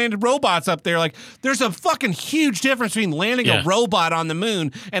because they landed robots up there. Like, there's a fucking huge difference between landing a robot on the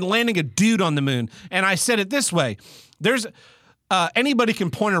moon and landing a dude on the moon. And I said it this way. There's anybody can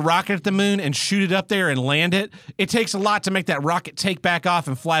point a rocket at the moon and shoot it up there and land it. It takes a lot to make that rocket take back off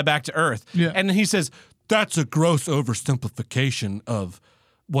and fly back to Earth. Yeah. And he says, that's a gross oversimplification of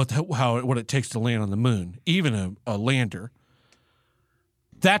what it takes to land on the moon, even a lander.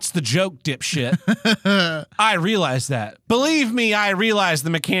 That's the joke, dipshit. I realize that. Believe me, I realize the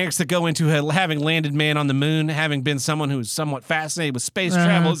mechanics that go into having landed man on the moon, having been someone who is somewhat fascinated with space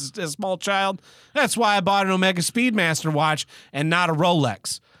travel as a small child. That's why I bought an Omega Speedmaster watch and not a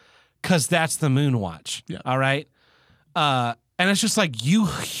Rolex, because that's the moon watch. Yeah. All right? And it's just like, you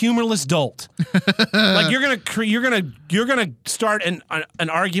humorless dolt. Like you're gonna start an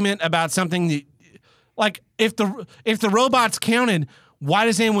argument about something that, like, if the robots counted, why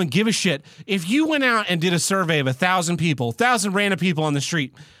does anyone give a shit? If you went out and did a survey of 1,000 people, 1,000 random people on the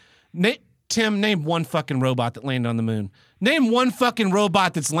street, Tim, name one fucking robot that landed on the moon. Name one fucking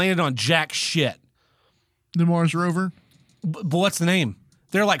robot that's landed on jack shit. The Mars rover. But what's the name?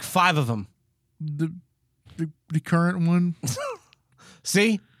 There are like 5 of them. The current one.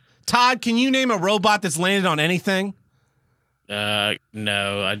 See? Todd, can you name a robot that's landed on anything? No,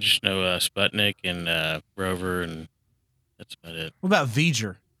 I just know Sputnik and Rover, and that's about it. What about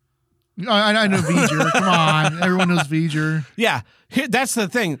V'ger? I know V'ger. Come on, everyone knows V'ger. Yeah, that's the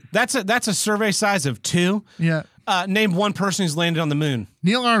thing. That's a survey size of 2. Yeah. Name one person who's landed on the moon.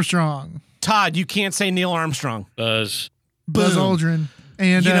 Neil Armstrong. Todd, you can't say Neil Armstrong. Buzz Aldrin.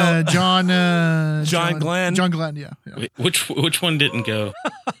 And John Glenn. John Glenn, yeah. Which one didn't go?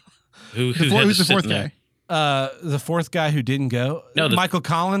 Who's the fourth guy? The fourth guy who didn't go. No, Michael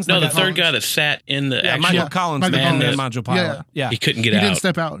Collins. No, the third guy that sat in the. Yeah, Michael Collins, man module pilot. Yeah. He couldn't get out. He didn't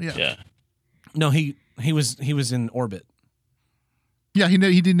step out. Yeah. No, he was in orbit. Yeah, he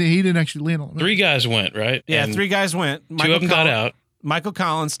didn't actually land on it. 3 guys went, right? Yeah, and 3 guys went. 2 of them got out. Michael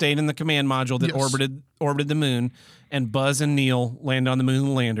Collins stayed in the command module that orbited the moon, and Buzz and Neil landed on the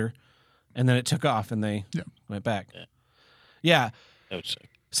moon lander, and then it took off and they went back. Yeah. That would suck.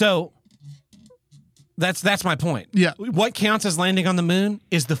 So that's my point. Yeah. What counts as landing on the moon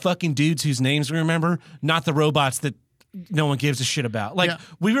is the fucking dudes whose names we remember, not the robots that no one gives a shit about. Like,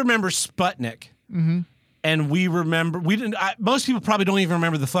 we remember Sputnik. Mm-hmm. And we remember, most people probably don't even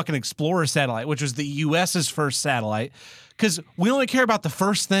remember the fucking Explorer satellite, which was the U.S.'s first satellite, because we only care about the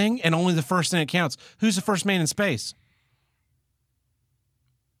first thing and only the first thing that counts. Who's the first man in space?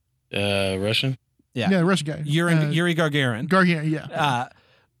 Russian? Yeah, Russian guy. Yuri Gagarin. Gagarin, yeah.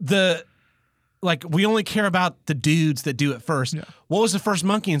 We only care about the dudes that do it first. Yeah. What was the first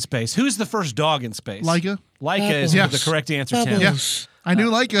monkey in space? Who's the first dog in space? Laika. Laika is the correct answer, Tim. Yes. I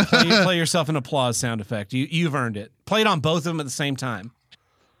knew Laika. Play yourself an applause sound effect. You've earned it. Play it on both of them at the same time.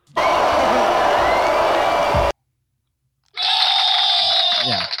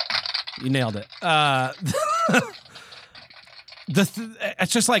 Yeah. You nailed it.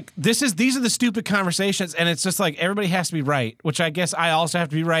 It's just like these are the stupid conversations, and it's just like everybody has to be right, which I guess I also have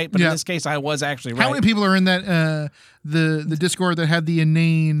to be right, but in this case, I was actually right. How many people are in that the Discord that had the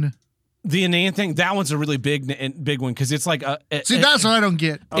inane? The inane thing, that one's a really big one because it's like see, that's what I don't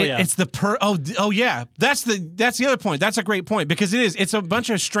get. It's the yeah, that's the other point. That's a great point because it's a bunch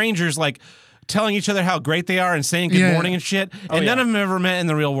of strangers like telling each other how great they are and saying good morning and shit, and none of them ever met in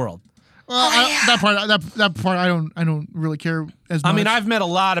the real world. Well, that part I don't really care as much. I mean, I've met a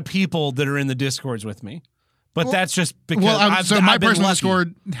lot of people that are in the Discords with me, but that's just because my I've been personal lucky.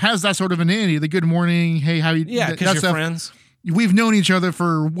 Discord has that sort of inanity. The good morning, hey, how you? Yeah, because you're friends. We've known each other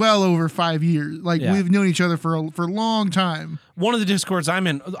for well over 5 years. Like we've known each other for a long time. One of the Discords I'm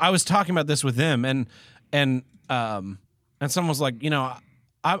in, I was talking about this with them, and someone was like,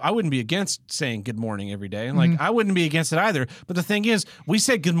 I wouldn't be against saying good morning every day. And like, I wouldn't be against it either. But the thing is, we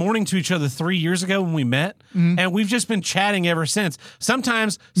said good morning to each other 3 years ago when we met, and we've just been chatting ever since.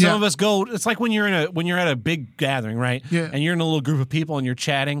 Sometimes some of us go, it's like when you're at a big gathering, right? Yeah. And you're in a little group of people and you're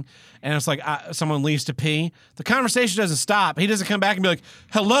chatting, and it's like someone leaves to pee. The conversation doesn't stop. He doesn't come back and be like,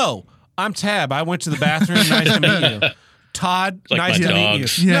 hello, I'm Tab. I went to the bathroom. Nice to meet you. Todd, like nice to dogs.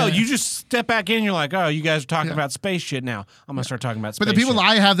 meet you. Yeah. No, you just step back in. You're like, oh, you guys are talking about space shit now. I'm gonna start talking about space. But the people shit. that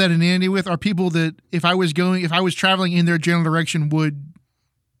I have that inanity with are people that if I was traveling in their general direction would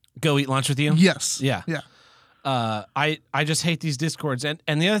go eat lunch with you. yes, Yeah. yeah. I just hate these Discords,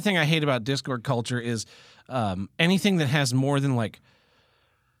 and the other thing I hate about Discord culture is anything that has more than like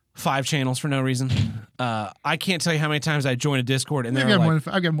 5 channels for no reason. I can't tell you how many times I join a Discord and I've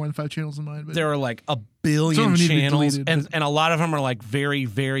got more than 5 channels in mine. But there are like a Some billion of them need to be channels, deleted, and a lot of them are like very,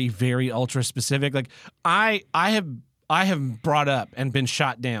 very, very ultra specific. Like I have brought up and been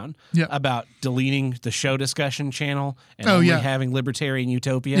shot down about deleting the show discussion channel and only having Libertarian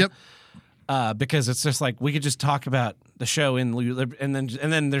Utopia. Yep. Because it's just like we could just talk about the show and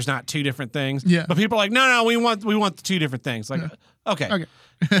then there's not 2 different things. Yeah. But people are like, no, we want the 2 different things. Like, okay.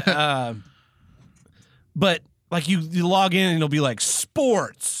 But like you log in and it'll be like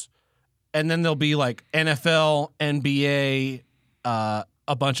sports, and then there'll be like NFL, NBA,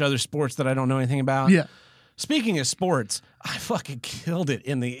 a bunch of other sports that I don't know anything about. Yeah. Speaking of sports, I fucking killed it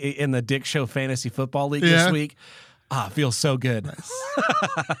in the Dick Show Fantasy Football League this week. It feels so good. Nice.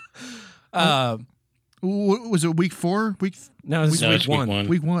 Was it week 4? No, this is it's week 1.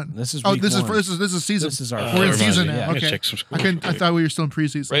 Week 1. This is oh, week this one. is season. This is our we're in first season one, now. yeah. I'm gonna Okay. check some scores real I quick. thought we were still in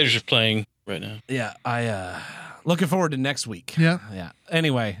preseason. Raiders are playing right now. Yeah, I looking forward to next week. Yeah.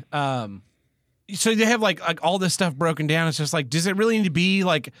 Anyway, so they have like all this stuff broken down. It's just like, does it really need to be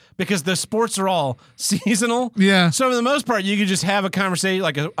like, because the sports are all seasonal? Yeah. So for the most part, you could just have a conversation,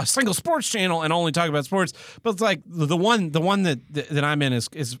 like a single sports channel, and only talk about sports. But it's like the one that I'm in is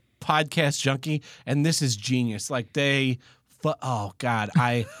Podcast Junkie, and this is genius. Like oh God,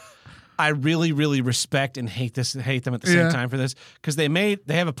 I really, really respect and hate them at the same time for this, because they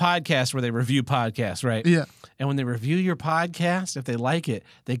have a podcast where they review podcasts, right? Yeah. And when they review your podcast, if they like it,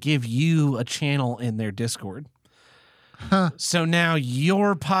 they give you a channel in their Discord. So now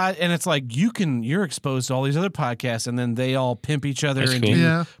your and it's like you're exposed to all these other podcasts, and then they all pimp each other That's and cool.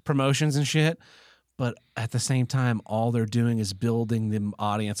 do promotions and shit. But at the same time, all they're doing is building the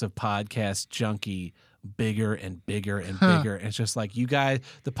audience of Podcast Junkie bigger and bigger and bigger. And it's just like, you guys,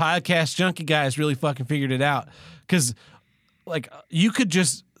 the Podcast Junkie guys really fucking figured it out. Because like you could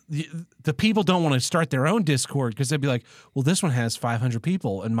just, the people don't want to start their own Discord because they'd be like, well, this one has 500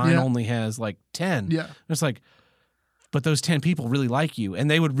 people and mine only has like 10. Yeah. And it's like, but those 10 people really like you,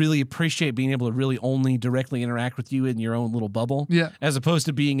 and they would really appreciate being able to really only directly interact with you in your own little bubble. Yeah. As opposed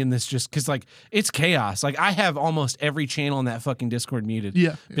to being in this just because like it's chaos. Like I have almost every channel in that fucking Discord muted.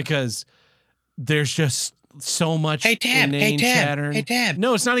 Yeah. Because there's just so much Hey, Tab. inane Hey, Tab. chatter. Hey, Tab.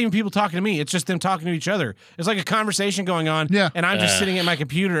 No, it's not even people talking to me. It's just them talking to each other. It's like a conversation going on. Yeah. And I'm just sitting at my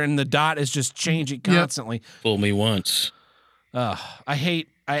computer, and the dot is just changing constantly. Fool me once. I hate.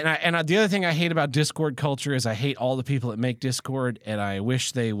 The other thing I hate about Discord culture is I hate all the people that make Discord, and I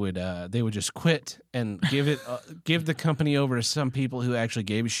wish they would just quit and give the company over to some people who actually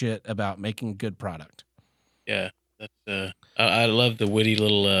gave a shit about making a good product. Yeah, that's. I love the witty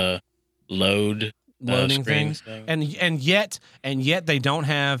little loading things, and yet they don't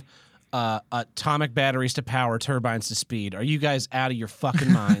have atomic batteries to power turbines to speed. Are you guys out of your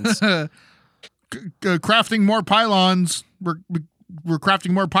fucking minds? Crafting more pylons. We're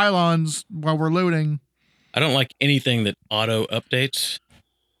crafting more pylons while we're loading. I don't like anything that auto updates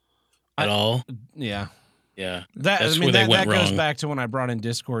at all. Yeah. Yeah, That's where they went that goes wrong. back to when I brought in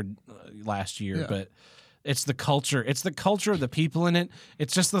Discord last year, Yeah. but It's the culture. It's the culture of the people in it.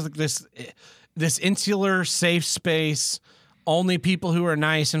 It's just this insular, safe space. Only people who are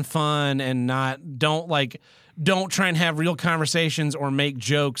nice and fun and don't try and have real conversations or make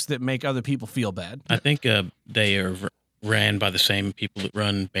jokes that make other people feel bad. I think they are ran by the same people that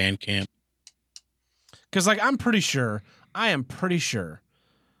run Bandcamp. Because I am pretty sure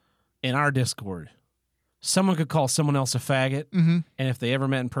in our Discord, someone could call someone else a faggot, and if they ever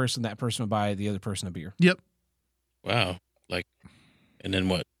met in person, that person would buy the other person a beer. Yep. Wow. And then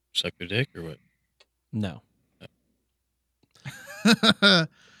what? Suck their dick or what? No.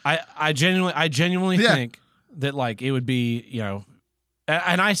 I genuinely think that it would be,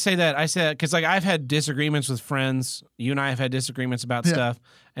 and I say that because I've had disagreements with friends. You and I have had disagreements about stuff,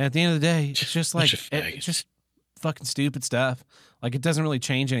 and at the end of the day, it's just it's just fucking stupid stuff. It doesn't really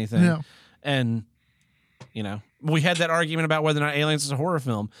change anything. No. And we had that argument about whether or not Aliens is a horror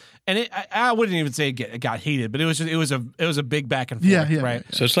film, and I wouldn't even say it got heated, but it was a big back and forth, right?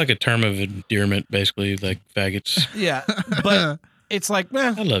 So it's like a term of endearment, basically, like faggots. Yeah, but it's I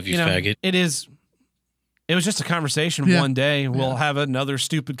love you, faggot. It was just a conversation one day. We'll have another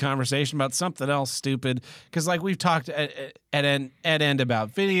stupid conversation about something else stupid. Because we've talked at end about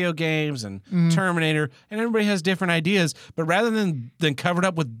video games and Terminator, and everybody has different ideas. But rather than covered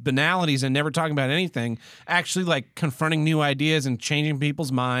up with banalities and never talking about anything, actually confronting new ideas and changing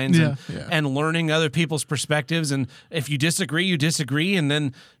people's minds and learning other people's perspectives. And if you disagree, you disagree. And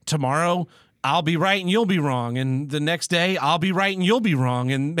then tomorrow I'll be right and you'll be wrong. And the next day, I'll be right and you'll be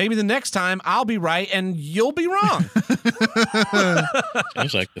wrong. And maybe the next time, I'll be right and you'll be wrong.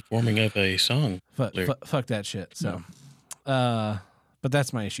 Sounds like the forming of a song. Fuck that shit. So, but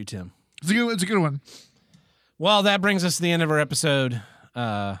that's my issue, Tim. It's a good one. Well, that brings us to the end of our episode.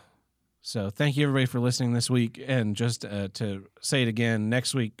 So thank you, everybody, for listening this week. And just to say it again,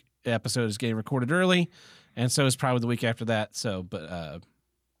 next week episode is getting recorded early. And so is probably the week after that. So, but...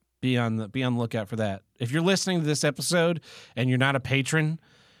 Be on the lookout for that. If you're listening to this episode and you're not a patron,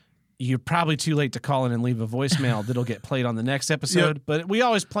 you're probably too late to call in and leave a voicemail that'll get played on the next episode. Yep. But we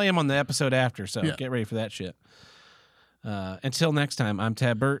always play them on the episode after, so get ready for that shit. Until next time, I'm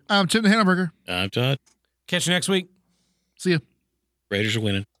Tad Burt. I'm Tim the Hamburger. I'm Todd. Catch you next week. See ya. Raiders are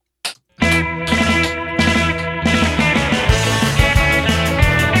winning.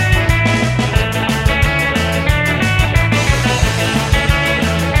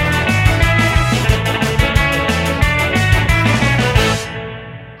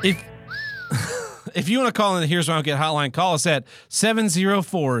 If you want to call in the Here's What I Don't Get hotline, call us at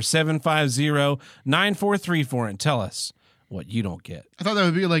 704-750-9434 and tell us what you don't get. I thought that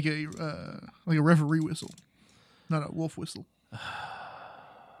would be like a referee whistle, not a wolf whistle.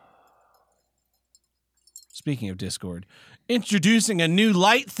 Speaking of Discord, introducing a new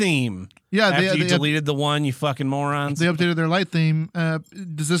light theme. Yeah, after you deleted the one, you fucking morons. They updated their light theme.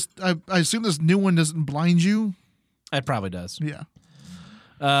 Does this? I assume this new one doesn't blind you. It probably does. Yeah.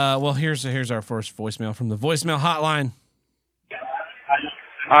 Well, here's our first voicemail from the voicemail hotline.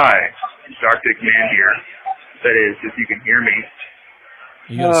 Hi, Dark Dick Man here. That is, if you can hear me.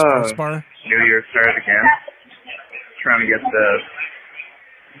 You got a sports bar? New Year started again. Trying to get the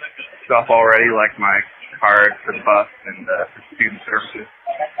stuff all ready, like my card for the bus and for student services.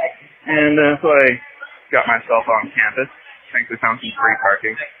 And so I got myself on campus. Thanks to found some free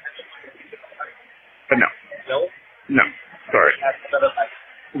parking. But no, sorry.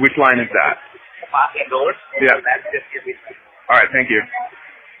 Which line is that? Yeah. All right, thank you.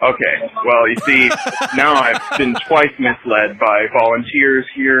 Okay, well, you see, now I've been twice misled by volunteers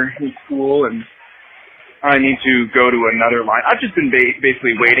here in school, and I need to go to another line. I've just been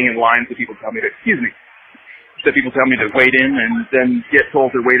basically waiting in lines that people tell me to, that people tell me to wait in, and then get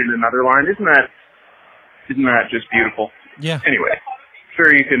told to wait in another line. Isn't that just beautiful? Yeah. Anyway,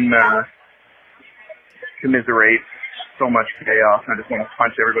 sure you can commiserate so much chaos. I just want to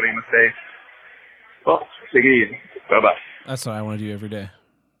punch everybody in the face. Well, take it easy. Bye-bye. That's what I want to do every day.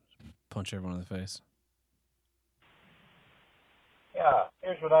 Punch everyone in the face. Yeah,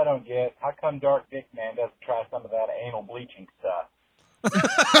 here's what I don't get. How come Dark Dick Man doesn't try some of that anal bleaching stuff? Do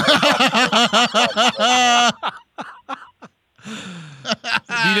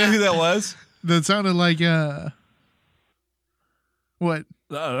you know who that was? That sounded like what?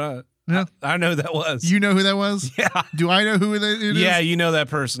 No. No? I know who that was. You know who that was? Yeah. Do I know who it is? Yeah, you know that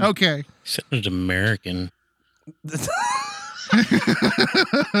person. Okay. Sounded American.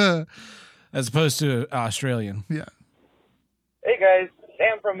 As opposed to Australian. Yeah. Hey guys,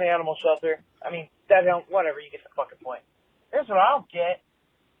 Sam from the animal shelter. Whatever, you get the fucking point. Here's what I don't get.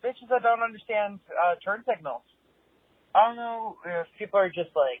 Bitches that don't understand turn signals. I don't know if people are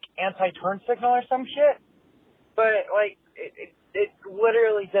just like anti-turn signal or some shit, but like it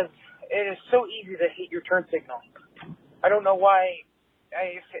literally does. It is so easy to hit your turn signal. I don't know why.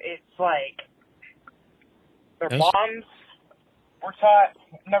 It's like their moms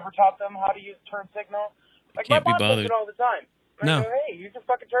never taught them how to use turn signal. Like Can't my be mom does bothered. it all the time. I No. go, hey, use your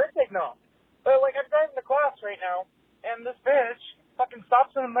fucking turn signal. But like I'm driving to class right now, and this bitch fucking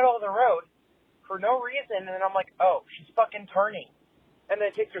stops in the middle of the road for no reason, and then I'm like, oh, she's fucking turning. And then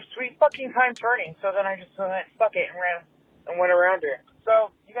it takes her sweet fucking time turning, so then I just fuck it and ran and went around her.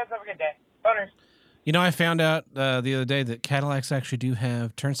 So, you guys have a good day. Boners. You know, I found out the other day that Cadillacs actually do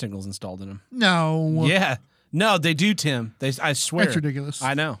have turn signals installed in them. No. Yeah. No, they do, Tim. I swear. That's ridiculous.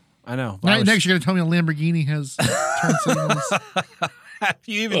 I know. Next, you're going to tell me a Lamborghini has turn signals. Have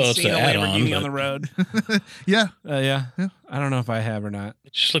you even Well, it's seen a an add-on, Lamborghini on but- the road? Yeah. Yeah. Yeah. I don't know if I have or not.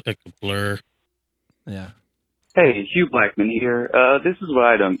 It just looked like a blur. Yeah. Hey, Hugh Blackman here. This is what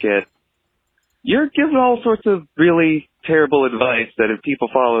I don't get. You're giving all sorts of really terrible advice that if people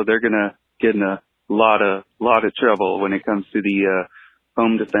follow, they're gonna get in a lot of trouble when it comes to the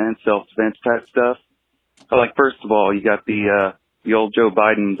home defense, self-defense type stuff. Like, first of all, you got the old Joe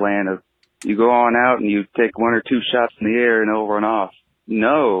Biden plan of you go on out and you take 1 or 2 shots in the air and it'll run off.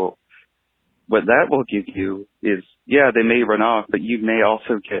 No. What that will give you is, yeah, they may run off, but you may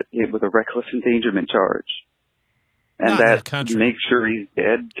also get hit with a reckless endangerment charge. And Not in this that country. makes sure he's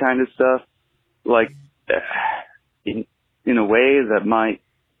dead kind of stuff. Like, in a way that might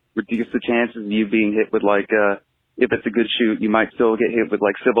reduce the chances of you being hit with, like, if it's a good shoot, you might still get hit with,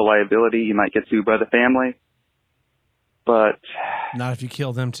 like, civil liability. You might get sued by the family. But, Not if you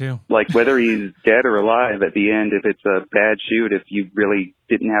kill them, too. like, whether he's dead or alive at the end, if it's a bad shoot, if you really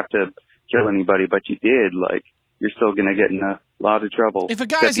didn't have to kill anybody, but you did, like, you're still going to get in a lot of trouble. If a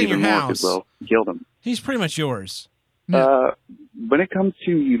guy's Except in your even more, house- 'cause, well, you killed him. He's pretty much yours. When it comes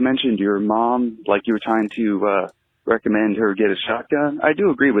to, you mentioned your mom, like you were trying to recommend her get a shotgun. I do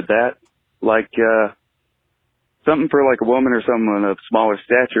agree with that. Like, something for like a woman or someone of smaller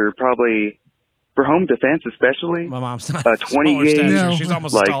stature, probably for home defense especially. My mom's not 20 smaller gauge, stature. No. She's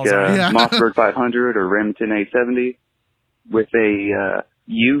almost like as tall as I am. Yeah. Mossberg 500 or Remington 870 with a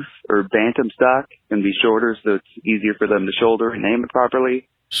youth or bantam stock and be shorter so it's easier for them to shoulder and aim it properly.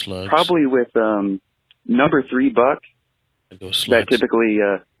 Slugs. Probably with number 3 buck. I'd go That slugs. typically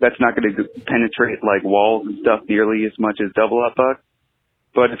that's not going to penetrate like walls and stuff nearly as much as double up buck.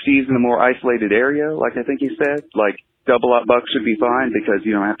 But if she's in a more isolated area, like I think you said, like double up buck should be fine because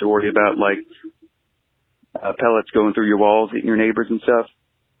you don't have to worry about like pellets going through your walls, hitting your neighbors and stuff.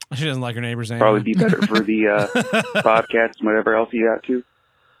 She doesn't like her neighbors anyway. Probably be better for the bobcats and whatever else you got to,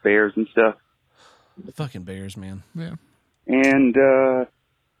 bears and stuff. Fucking bears, man. Yeah. And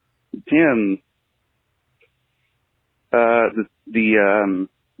Tim, the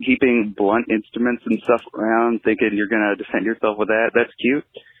keeping blunt instruments and stuff around, thinking you're gonna defend yourself with that—that's cute.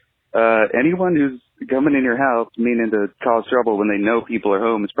 Anyone who's coming in your house meaning to cause trouble when they know people are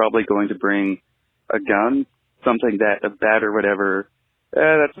home is probably going to bring a gun, something that a bat or whatever.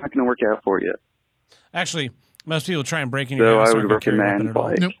 That's not going to work out for you. Actually, most people try and break in your So house. I aren't would gonna carry a weapon recommend at all.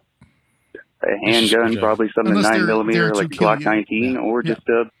 like Nope. a handgun, probably something Unless 9 they're millimeter, to like a kill Glock you. 19, or Yeah. just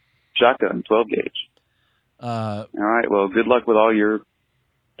a shotgun, 12 gauge. All right. Well, good luck with all your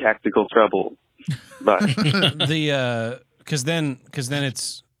tactical trouble. Bye. The because then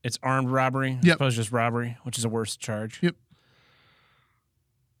it's armed robbery as Yep. opposed to just robbery, which is a worse charge. Yep.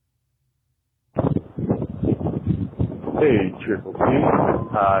 Hey, Triple P.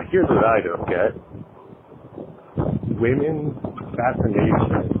 Here's what I don't get. Women's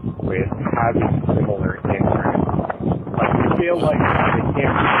fascination with having similar interests. Like, we feel like they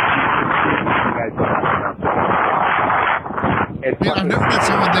can't you guys don't have enough. Man, I've never met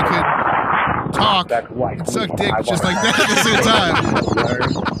someone that could talk That's why and suck dick I just wanna- like that at the same time. Learn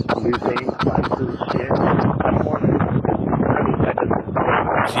new things, like cool shit. I'm more, I mean, that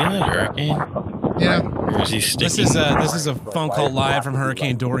doesn't Is he in that hurricane? Yeah. Or is he sticking? This is a phone call live from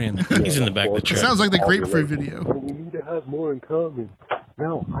Hurricane Dorian. He's in the back of the It truck. sounds like the grapefruit video. We need to have more in common.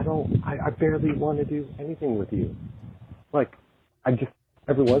 No, I don't. I barely want to do anything with you. Like, I just,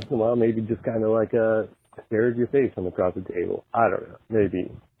 every once in a while, maybe just kind of like stare at your face from across the table. I don't know.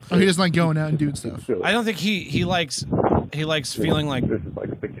 Maybe. Oh, he doesn't like going out and doing stuff. Silly. I don't think he likes feeling like This is like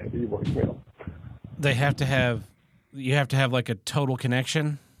a spaghetti voicemail. you have to have like a total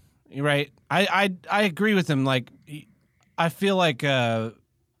connection, right? I agree with him. Like, I feel like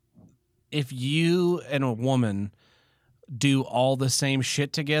if you and a woman do all the same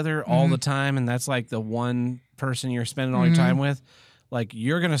shit together all the time, and that's like the one person you're spending all your time with, like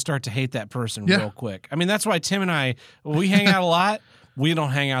you're gonna start to hate that person Yeah. real quick. I mean, that's why Tim and I, we hang out a lot. We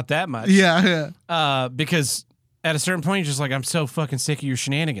don't hang out that much. Yeah, yeah. Because at a certain point, you're just like, I'm so fucking sick of your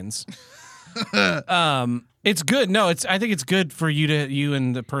shenanigans. It's good. No, I think it's good for you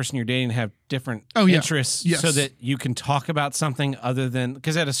and the person you're dating have different interests so that you can talk about something other than,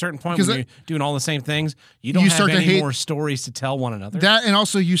 because at a certain point when you're doing all the same things, you don't have any more stories to tell one another. That, and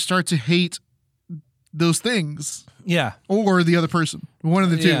also you start to hate those things. Yeah. Or the other person. One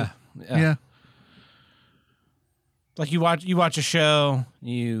of the two. Yeah. Like you watch a show,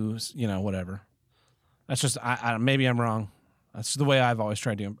 you know, whatever. That's just, I maybe I'm wrong. That's the way I've always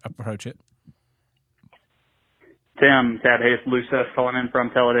tried to approach it. Tim, Tab, hey, it's Lucis calling in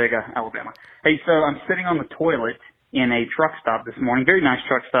from Talladega, Alabama. Hey, so I'm sitting on the toilet in a truck stop this morning. Very nice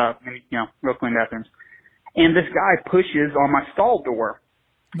truck stop, and, you know, real clean bathrooms. And this guy pushes on my stall door.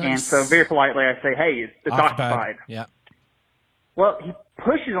 Nice. And so very politely I say, hey, it's occupied. Yeah. Well, he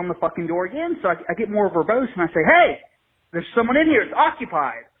pushes on the fucking door again, so I get more verbose, and I say, hey, there's someone in here. It's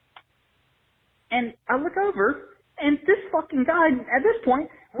occupied. And I look over, and this fucking guy, at this point,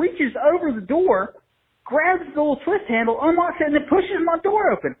 reaches over the door, grabs the little twist handle, unlocks it, and then pushes my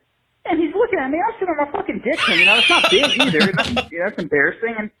door open. And he's looking at me. I'm sitting on my fucking dick, you know, it's not big either. That's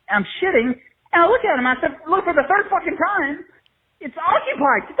embarrassing. And I'm shitting. And I look at him. I said, look, for the third fucking time, it's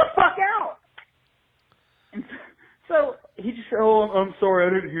occupied. Get the fuck out. And so he just said, oh, I'm sorry.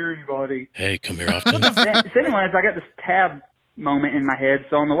 I didn't hear anybody. Hey, come here often. So anyways, I got this Tab moment in my head.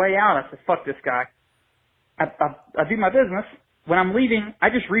 So on the way out, I said, fuck this guy. I do my business. When I'm leaving, I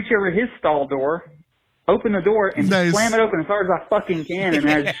just reach over his stall door, open the door, and slam it open as hard as I fucking can, and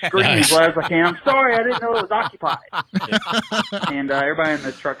I scream as loud as I can. I'm sorry, I didn't know it was occupied. And everybody in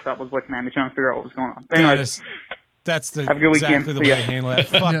the truck stop was looking at me trying to figure out what was going on. Anyways, that's have a good exactly weekend. the way to handle that.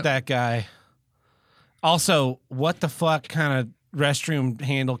 Fuck that guy. Also, what the fuck kind of restroom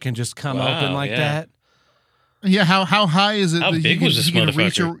handle can just come open like that? Yeah, how high is it? How big was this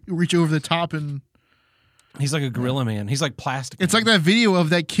motherfucker? Reach over the top and... He's like a gorilla man. He's like plastic. It's like that video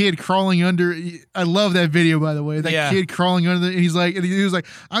of that kid crawling under. I love that video, by the way. That kid crawling under. And he was like,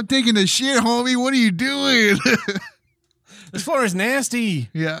 I'm taking a shit, homie. What are you doing? This floor is nasty.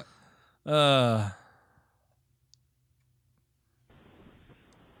 Yeah. Hey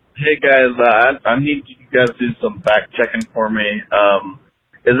guys, I need you guys to do some fact checking for me.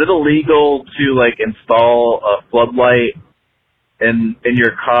 Is it illegal to like install a floodlight in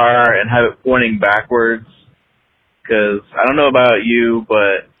your car and have it pointing backwards? Because I don't know about you,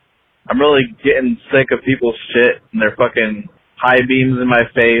 but I'm really getting sick of people's shit and their fucking high beams in my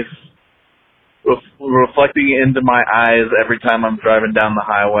face, reflecting into my eyes every time I'm driving down the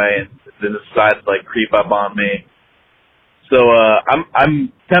highway, and they decide to like creep up on me. So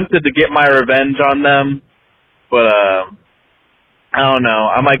I'm tempted to get my revenge on them, but I don't know.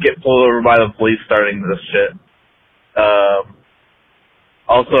 I might get pulled over by the police starting this shit.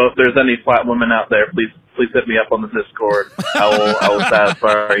 Also, if there's any flat women out there, please hit me up on the Discord. I will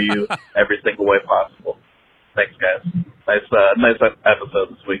satisfy you every single way possible. Thanks, guys. Nice episode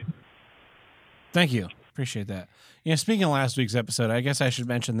this week. Thank you. Appreciate that. Yeah, speaking of last week's episode, I guess I should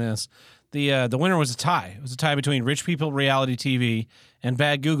mention this. The winner was a tie. It was a tie between Rich People Reality TV and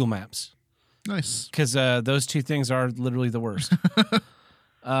Bad Google Maps. Nice. Because those two things are literally the worst.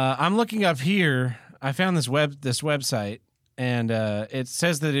 I'm looking up here. I found this website, and it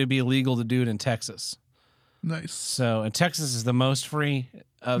says that it'd be illegal to do it in Texas. Nice. So, and Texas is the most free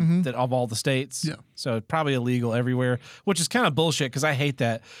of all the states. Yeah. So it's probably illegal everywhere, which is kind of bullshit because I hate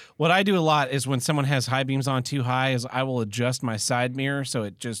that. What I do a lot is when someone has high beams on too high, is I will adjust my side mirror so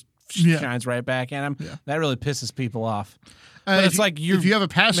it just shines right back at them. Yeah. That really pisses people off. But it's like if you have a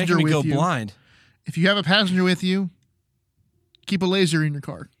passenger with you, blind. If you have a passenger with you, keep a laser in your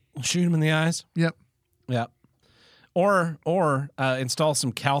car. Shoot him in the eyes. Yep. Yep. Or install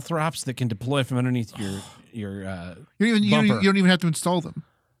some calthrops that can deploy from underneath your you don't even have to install them.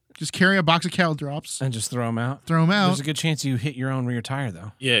 Just carry a box of calthrops and just throw them out. There's a good chance you hit your own rear tire,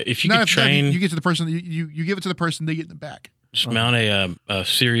 though. Yeah, if you could train, you get to the person. You give it to the person. They get in the back. Just mount a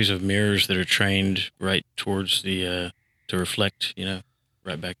series of mirrors that are trained right towards the to reflect,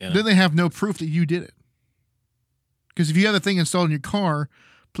 right back at. Then they have no proof that you did it. Because if you have the thing installed in your car,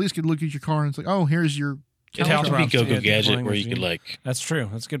 police could look at your car and say, "Oh, here's your." It has to be Go-Go Gadget where you could like. That's true.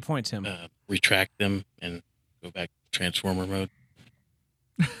 That's a good point, Tim. Retract them and go back to Transformer mode.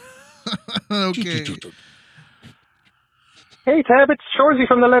 Okay. Hey, Tab, it's Shorzy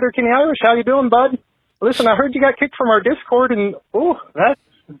from the Letterkenny Irish. How you doing, bud? Listen, I heard you got kicked from our Discord, and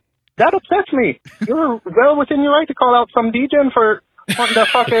that upsets me. You're well within your right to call out some degen for wanting to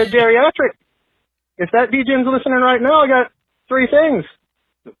fuck a geriatric. If that degen's listening right now, I got 3 things.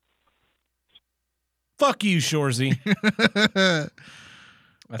 Fuck you, Shorzy.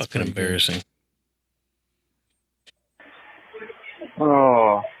 That's fucking embarrassing.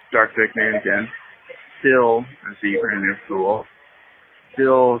 Oh, Dark Dick Man again. Still a secret in your school.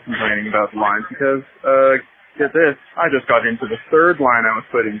 Still complaining about the lines because, get this, I just got into the third line I was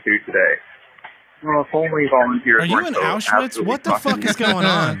put into today. Well, if only volunteers Are you weren't in so Auschwitz? absolutely What the fuck is going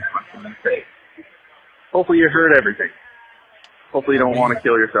on? Hopefully you heard everything. Hopefully you don't want to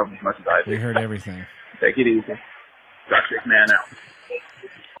kill yourself as much as I do. We heard everything. Take it easy. Dark Dick Man out.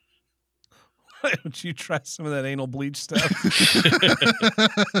 Why don't you try some of that anal bleach stuff?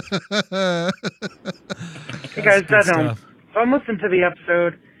 Hey guys, That's good Dead Home. stuff. So I'm listening to the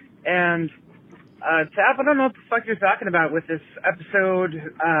episode, and Tab, I don't know what the fuck you're talking about with this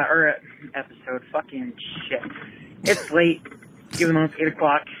episode, fucking shit. It's late, even though it's 8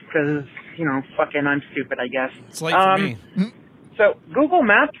 o'clock, because, fucking I'm stupid, I guess. It's late for me. So, Google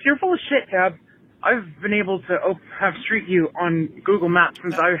Maps, you're full of shit, Tab. I've been able to have Street View on Google Maps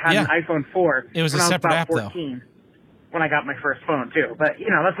since I had an iPhone 4. It was a when separate I was about app, 14, when I got my first phone, too. But,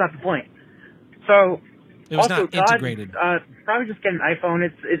 that's not the point. So, It was also, not Todd, integrated. probably just get an iPhone.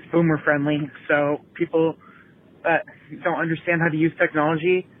 It's boomer friendly, so people that don't understand how to use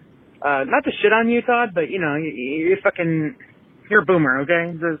technology, not to shit on you, Todd, but you're a boomer,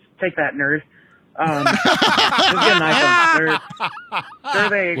 okay? Just take that, nerd. Just get an iPhone.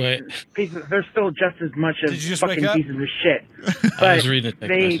 They're still just as much as Did you just fucking wake up? pieces of shit. But I was reading a text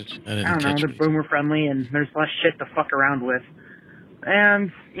message. I didn't catch they're it. boomer friendly and there's less shit to fuck around with.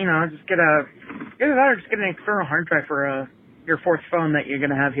 And, just get an external hard drive for your fourth phone that you're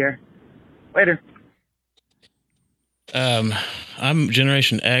gonna have here. Later. I'm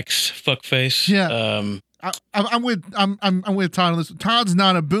Generation X, fuckface. Yeah. I'm with Todd on this. Todd's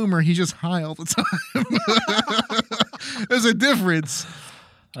not a boomer. He's just high all the time. There's a difference.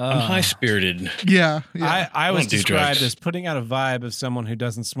 I'm high spirited. Yeah. I was Don't do described drugs. as putting out a vibe of someone who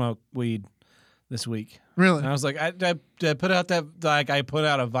doesn't smoke weed this week. Really? And I was like, I put out that, like, I put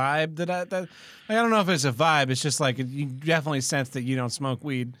out a vibe I don't know if it's a vibe. It's just like, you definitely sense that you don't smoke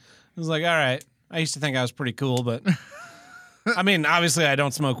weed. I was like, all right. I used to think I was pretty cool, but I mean, obviously I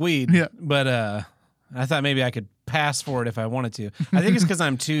don't smoke weed. Yeah. But I thought maybe I could pass for it if I wanted to. I think it's because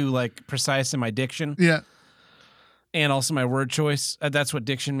I'm too like precise in my diction. Yeah. And also my word choice. That's what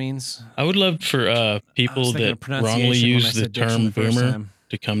diction means. I would love for people thinking that of pronunciation wrongly when I use the said diction term the first boomer time.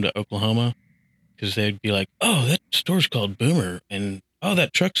 to come to Oklahoma, because they'd be like, "Oh, that store's called Boomer," and "Oh,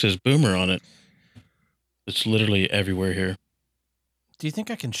 that truck says Boomer on it." It's literally everywhere here. Do you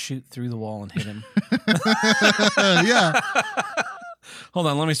think I can shoot through the wall and hit him? Yeah. Hold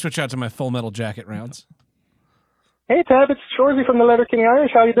on, let me switch out to my Full Metal Jacket rounds. Hey, Tab, it's Shorzy from the Letterkenny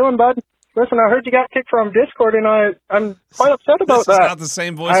Irish. How you doing, bud? Listen, I heard you got kicked from Discord, and I'm quite upset about This is that. not the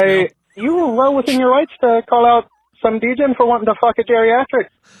same voicemail. You were well within your rights to call out some DJing for wanting to fuck a geriatric.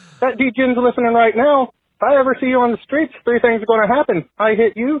 That DJing's listening right now. If I ever see you on the streets, 3 things are going to happen. I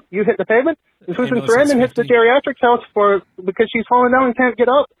hit you, you hit the pavement, and Susan Ambulance Sarandon hits the 650. geriatric's house because she's falling down and can't get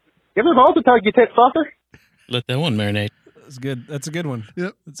up. Give her balls to tug, you tit fucker. Let that one marinate. That's good. That's a good one.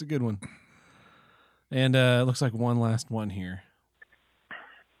 Yep. That's a good one. And it looks like one last one here.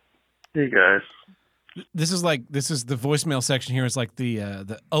 Hey guys. This is the voicemail section here is like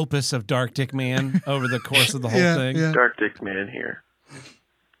the opus of Dark Dick Man over the course of the whole thing. Yeah. Dark Dick Man here.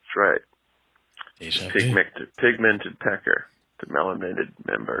 That's right. Pigmented pecker. The melanated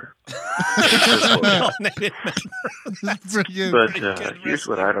member. But here's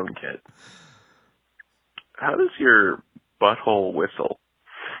what I don't get. How does your butthole whistle?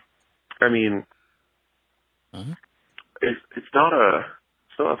 I mean, it's not a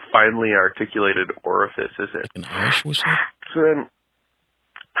finely articulated orifice, is it? An Irish whistle? So then,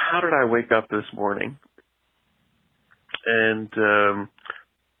 how did I wake up this morning and,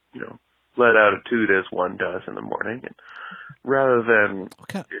 let out a toot as one does in the morning, and rather than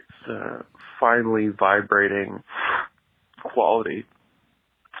its finely vibrating quality,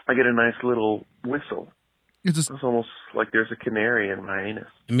 I get a nice little whistle. It's almost like there's a canary in my anus.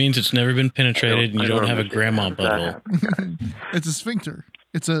 It means it's never been penetrated and you don't have a grandma butthole. It's a sphincter.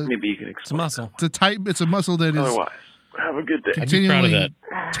 It's a Maybe you can explain. It's a muscle. It's a muscle that is Otherwise, have a good day. continually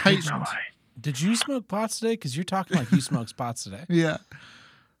tightened. Did you smoke pots today? Because you're talking like you smoked pots today. Yeah.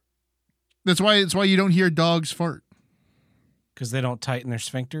 That's why you don't hear dogs fart. Because they don't tighten their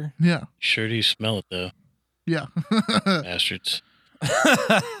sphincter. Yeah. Sure do you smell it, though. Yeah. Bastards.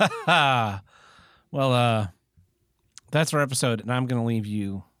 Well, that's our episode, and I'm going to leave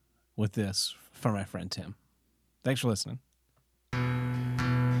you with this for my friend Tim. Thanks for listening.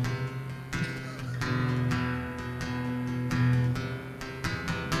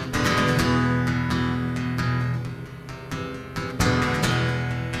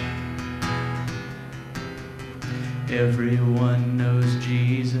 Everyone knows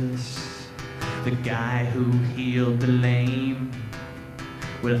Jesus, the guy who healed the lame.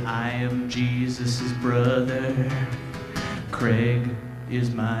 Well, I am Jesus' brother. Craig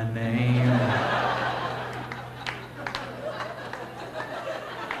is my name.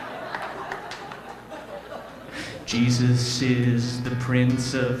 Jesus is the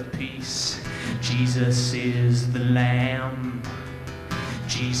Prince of Peace. Jesus is the Lamb.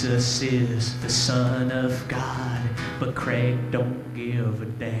 Jesus is the Son of God, but Craig don't give a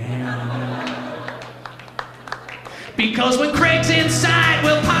damn. Because when Craig's inside,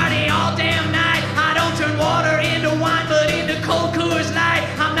 we'll party all damn night. I don't turn water into wine, but into cold Coors Light.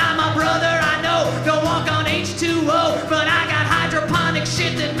 I'm not my brother, I know, don't walk on H2O, but I got hydroponic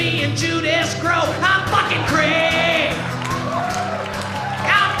shit that me and Judas grow. I'm fucking Craig.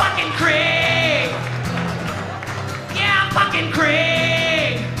 I'm fucking Craig. Yeah, I'm fucking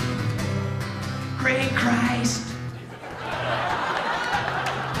Craig. Craig Christ.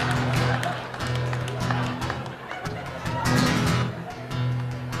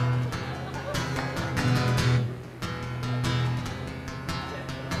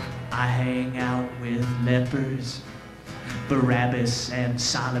 I hang out with lepers, Barabbas and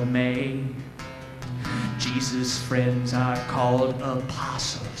Salome. Jesus' friends are called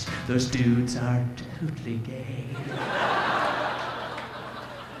apostles. Those dudes are totally gay.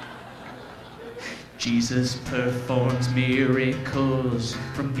 Jesus performs miracles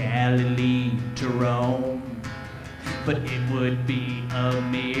from Galilee to Rome. But it would be a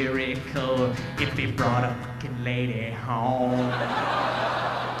miracle if he brought a fucking lady home.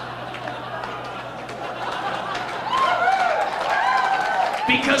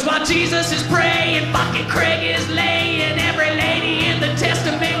 Because while Jesus is praying, fucking Craig is laying. Every lady in the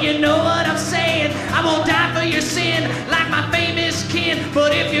testament, you know what I'm saying. I won't die for your sin like my famous kin.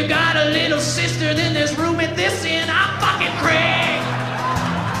 But if you got a little sister, then there's room at this inn. I'm fucking Craig.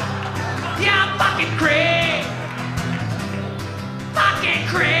 Yeah, I'm fucking Craig. Fucking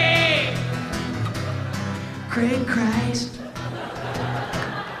Craig. Craig Christ.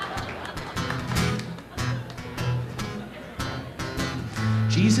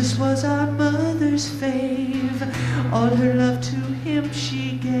 Jesus was our mother's fave. All her love to him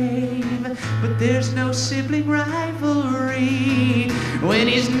she gave. But there's no sibling rivalry when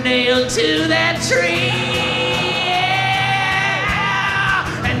he's nailed to that tree.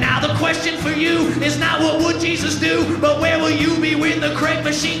 And now the question for you is not what would Jesus do, but where will you be when the Craig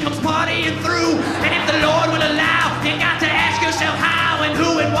machine comes partying through? And if the Lord will allow, you got to ask yourself how and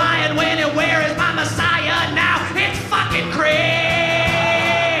who and why and when and where is my Messiah now? It's fucking Craig.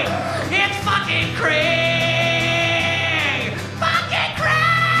 Craig! Fucking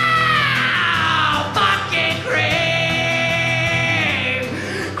Craig! Fucking Craig!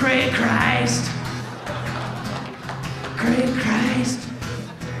 Craig Christ!